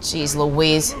 Jeez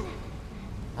Louise.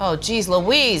 Oh, jeez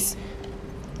Louise.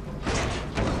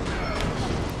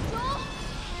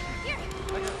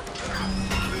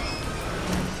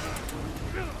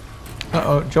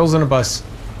 Uh-oh, Joel's in a bus.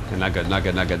 Okay, not good, not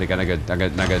good, not good, not good, not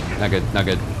good, not good, not good, not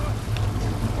good.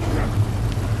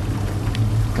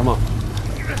 Come on.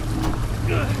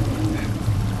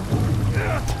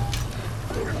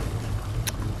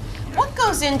 What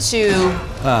goes into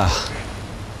Ah!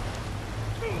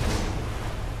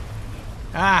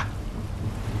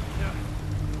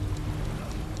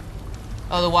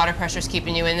 Oh, the water pressure's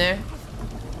keeping you in there?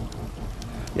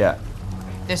 Yeah.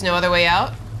 There's no other way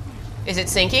out? Is it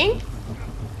sinking?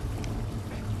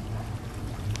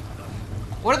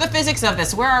 What are the physics of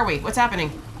this? Where are we? What's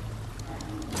happening?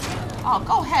 Oh,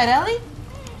 go ahead, Ellie.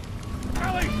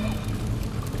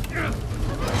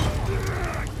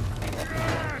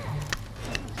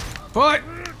 Foot!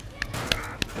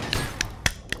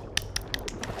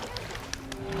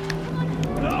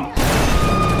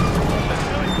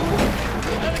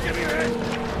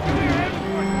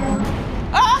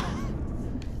 Ah!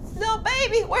 Little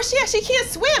baby, where's she at? She can't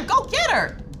swim. Go get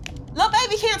her. Little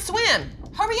baby can't swim.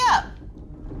 Hurry up.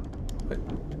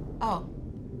 Oh.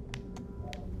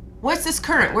 What's this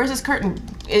current? Where's this curtain?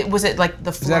 Was it like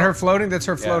the floor? Is that her floating? That's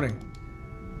her floating.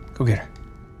 Go get her.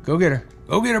 Go get her.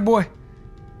 Go get her, boy.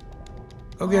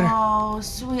 Go get her. Oh,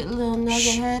 sweet little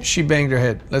nugget head. She banged her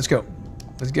head. Let's go.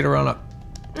 Let's get her on up.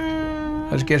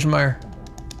 Let's get some air.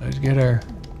 Let's get her.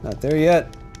 Not there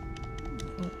yet.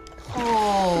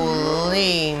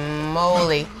 Holy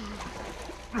moly.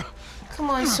 Come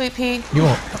on, sweet pea. You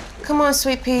won't. Come on,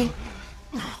 sweet pea.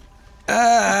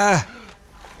 Ah!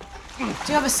 Do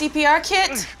you have a CPR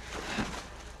kit?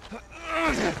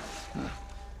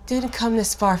 Didn't come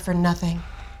this far for nothing.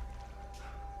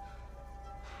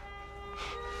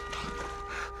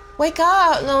 Wake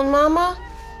up, little mama.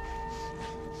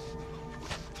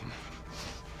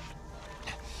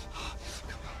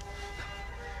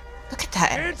 Look at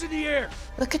that. Hands in the air.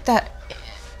 Look at that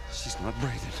She's not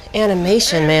breathing.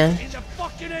 animation, man. In the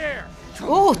fucking air.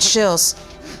 Ooh, chills.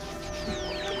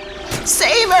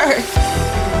 Save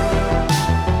her!